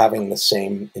that are having the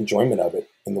same enjoyment of it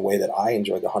in the way that I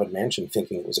enjoyed the Haunted Mansion,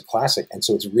 thinking it was a classic. And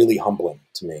so it's really humbling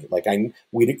to me. Like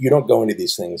you don't go into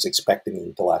these things expecting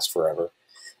them to last forever,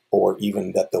 or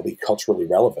even that they'll be culturally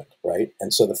relevant, right?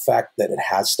 And so the fact that it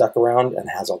has stuck around and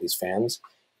has all these fans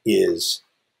is,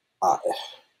 I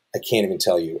can't even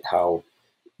tell you how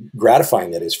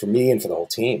gratifying that is for me and for the whole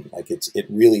team. Like it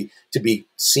really, to be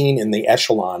seen in the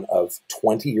echelon of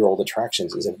 20-year-old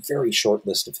attractions is a very short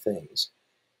list of things.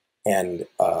 And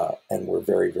we're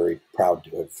very, very proud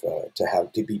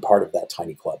to be part of that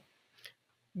tiny club.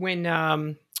 When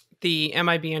the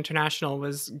MIB International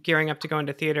was gearing up to go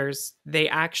into theaters, they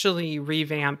actually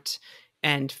revamped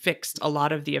and fixed a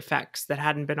lot of the effects that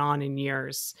hadn't been on in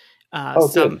years.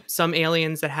 Some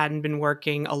aliens that hadn't been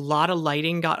working. A lot of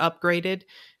lighting got upgraded.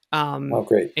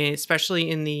 Great. Especially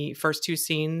in the first two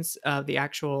scenes of the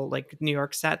actual New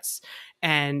York sets.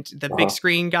 And the big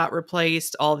screen got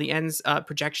replaced. All the ends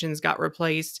projections got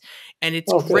replaced. And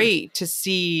it's great to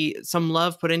see some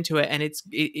love put into it. And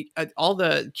all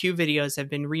the Q videos have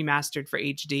been remastered for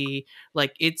HD.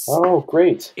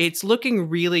 Great. It's looking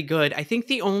really good. I think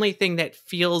the only thing that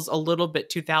feels a little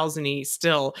bit 2000-y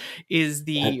still is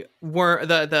the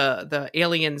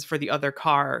aliens for the other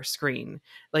car screen.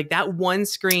 Like that one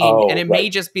screen, and it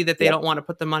may just be that they don't want to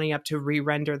put the money up to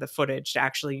re-render the footage to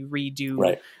actually redo.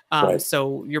 Right.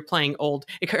 So you're playing old.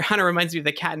 It kind of reminds me of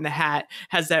the Cat in the Hat.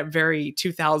 Has that very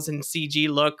 2000 CG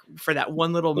look for that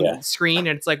one little screen,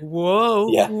 and it's like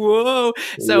whoa.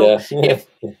 So if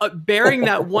bearing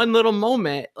that one little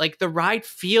moment, like the ride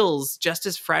feels just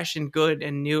as fresh and good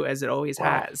and new as it always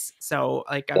has. So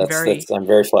I'm very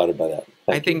flattered by that.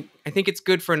 I think it's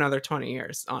good for another 20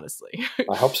 years, honestly.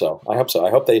 I hope so. I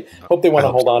hope they want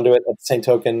to hold on to it. At the same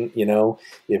token,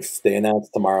 if they announce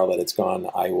tomorrow that it's gone,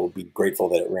 I will be grateful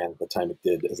that it ran the time it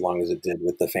did, as long as it did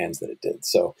with the fans that it did.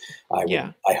 So I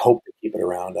hope to keep it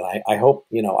around. And I hope,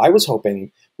 I was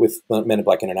hoping with Men in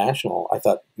Black International, I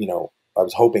thought, I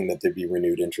was hoping that there'd be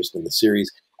renewed interest in the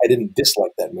series. I didn't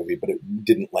dislike that movie, but it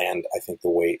didn't land, I think, the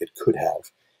way it could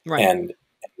have. Right.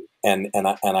 And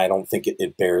I don't think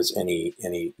it bears any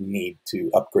need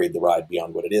to upgrade the ride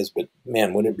beyond what it is. But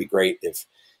man, wouldn't it be great if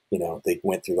they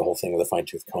went through the whole thing with a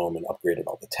fine-tooth comb and upgraded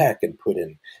all the tech and put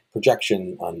in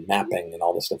projection on mapping and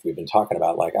all the stuff we've been talking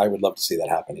about. Like, I would love to see that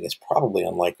happening. It's probably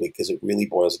unlikely because it really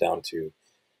boils down to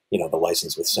the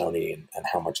license with Sony and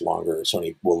how much longer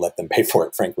Sony will let them pay for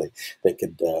it. Frankly, they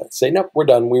could say, nope, we're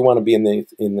done. We want to be in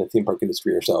the theme park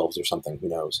industry ourselves or something. Who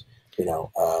knows?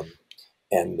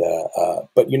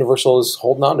 But Universal is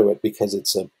holding on to it because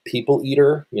it's a people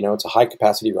eater. It's a high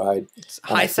capacity ride. It's a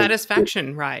high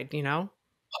satisfaction ride.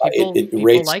 It people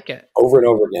rates like it over and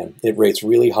over again. It rates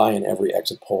really high in every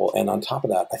exit poll. And on top of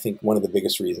that, I think one of the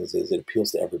biggest reasons is it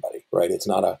appeals to everybody, right? It's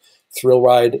not a thrill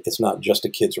ride. It's not just a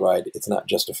kid's ride. It's not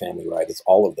just a family ride. It's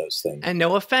all of those things. And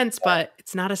no offense, but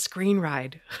it's not a screen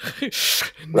ride.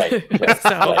 Right.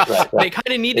 So they kind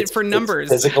of need it for numbers.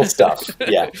 Physical stuff.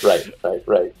 Yeah,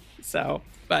 right. So,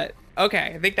 but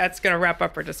okay, I think that's going to wrap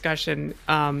up our discussion.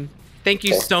 Thank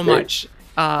you so much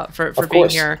for being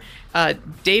here.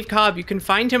 Dave Cobb, you can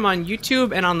find him on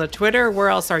YouTube and on the Twitter. Where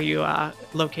else are you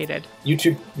located?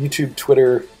 YouTube,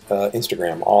 Twitter,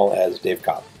 Instagram, all as Dave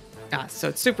Cobb. So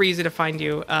it's super easy to find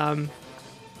you.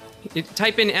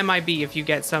 Type in MIB if you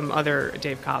get some other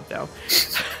Dave Cobb, though.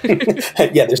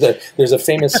 Yeah, there's a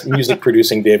famous music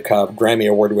producing Dave Cobb, Grammy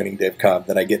award winning Dave Cobb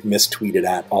that I get mistweeted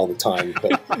at all the time.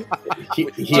 But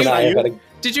he and I have had a.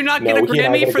 Did you not get a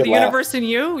Grammy for The Universe in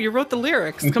You? You wrote the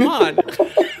lyrics. Come on.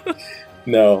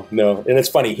 No. And it's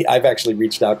funny. I've actually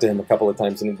reached out to him a couple of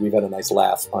times, and we've had a nice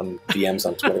laugh on DMs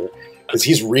on Twitter because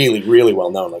he's really, really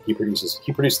well known. Like he produced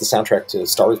the soundtrack to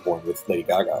 *Star Is Born* with Lady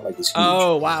Gaga. Like he's huge.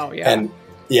 Oh wow,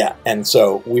 yeah. And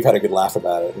so we've had a good laugh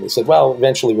about it. And we said, well,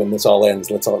 eventually when this all ends,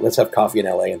 let's have coffee in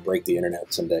LA and break the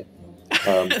internet someday.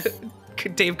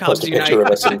 Dave Cobb's Unite. Picture of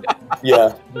us in,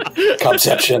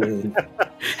 Cobbception.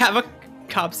 Have a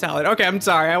Cobb salad. Okay, I'm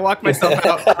sorry. I walked myself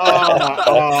out.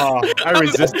 I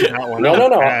resisted that one.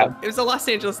 No. It was a Los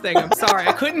Angeles thing. I'm sorry.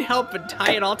 I couldn't help but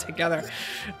tie it all together.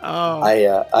 Oh.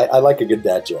 I like a good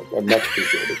dad joke. I'm much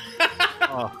appreciated.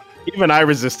 Even I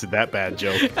resisted that bad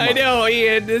joke. I know,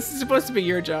 Ian. This is supposed to be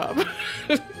your job.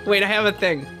 Wait, I have a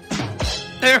thing.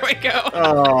 There we go.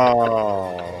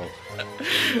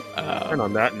 And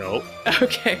on that note.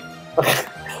 Okay.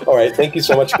 All right. Thank you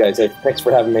so much, guys. Thanks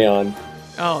for having me on.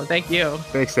 Oh, thank you.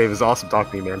 Thanks, Dave. It was awesome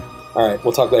talking to you, man. All right.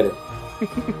 We'll talk later.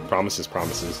 Promises.